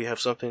 we have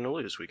something to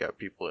lose. We got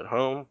people at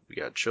home, we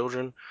got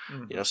children,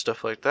 Mm-hmm.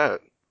 stuff like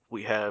that.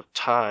 We have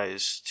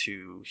ties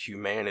to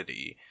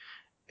humanity,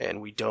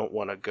 and we don't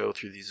want to go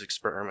through these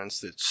experiments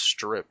that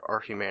strip our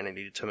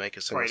humanity to make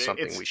us into Right.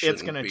 something we It's going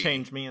shouldn't to be.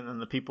 change me, and then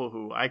the people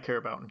who I care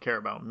about and care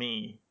about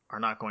me are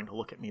not going to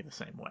look at me the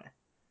same way.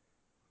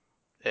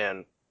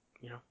 And,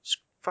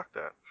 fuck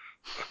that.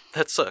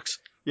 That sucks.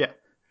 Yeah.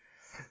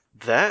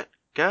 That,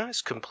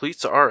 guys,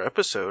 completes our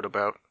episode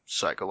about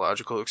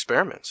psychological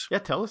experiments. Yeah,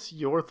 tell us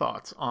your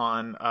thoughts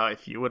on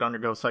if you would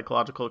undergo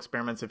psychological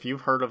experiments. If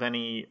you've heard of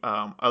any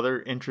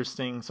other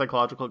interesting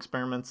psychological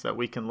experiments that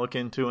we can look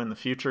into in the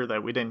future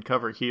that we didn't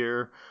cover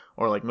here,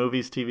 or like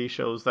movies, TV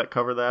shows that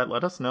cover that,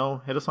 let us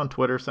know. Hit us on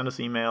Twitter, send us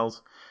emails.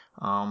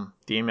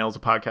 The email is a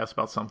podcast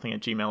about something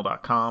at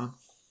gmail.com.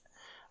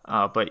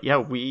 But yeah,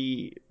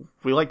 we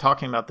like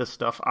talking about this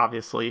stuff.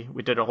 Obviously,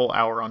 we did a whole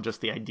hour on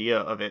just the idea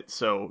of it.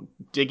 So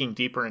digging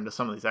deeper into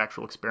some of these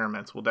actual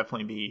experiments will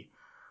definitely be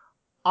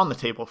on the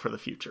table for the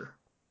future.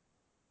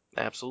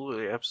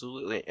 Absolutely,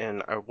 absolutely.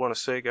 And I want to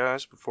say,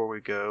 guys, before we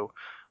go,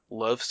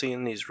 love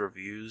seeing these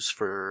reviews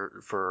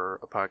for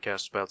a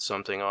podcast about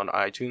something on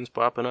iTunes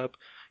popping up.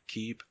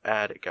 Keep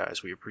at it,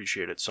 guys. We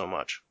appreciate it so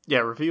much. Yeah,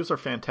 reviews are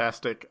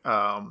fantastic.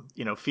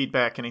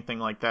 Feedback, anything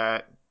like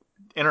that.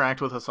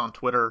 Interact with us on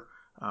Twitter.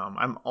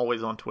 I'm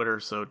always on Twitter,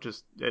 so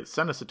just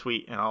send us a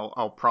tweet, and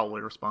I'll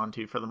probably respond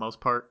to you for the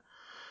most part.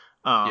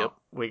 Yep.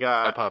 We I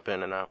got. pop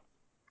in and out.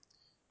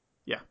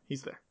 Yeah,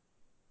 he's there.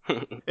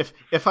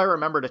 If I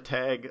remember to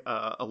tag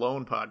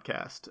Alone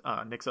podcast,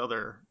 Nick's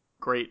other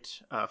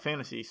great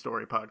fantasy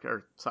story podcast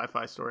or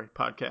sci-fi story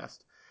podcast.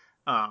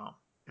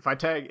 If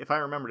I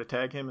remember to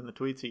tag him in the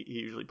tweets, he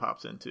usually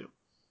pops in too.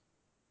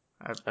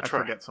 I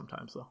forget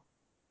sometimes though.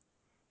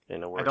 Yeah,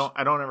 no worries.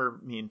 I don't ever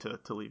mean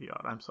to leave you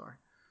out. I'm sorry.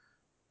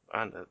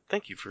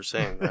 Thank you for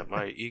saying that.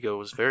 My ego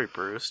was very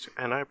bruised,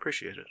 and I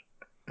appreciate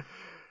it.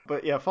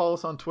 But yeah, follow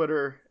us on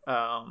Twitter.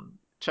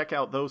 Check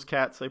out Those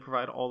Cats. They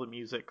provide all the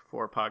music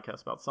for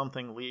podcasts about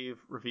something. Leave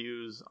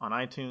reviews on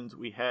iTunes.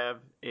 We have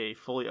a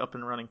fully up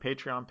and running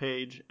Patreon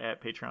page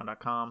at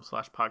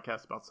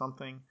patreon.com/podcast about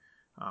something.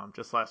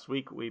 Just last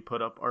week, we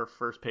put up our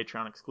first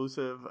Patreon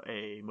exclusive,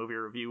 a movie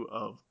review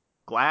of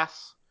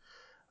Glass.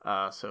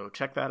 So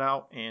check that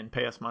out and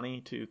pay us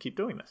money to keep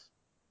doing this.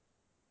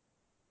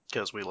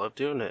 Because we love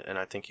doing it, and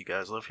I think you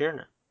guys love hearing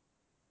it.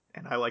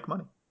 And I like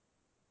money.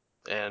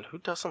 And who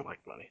doesn't like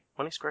money?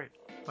 Money's great.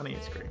 Money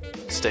is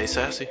great. Stay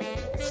sassy.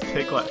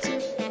 Stay classy.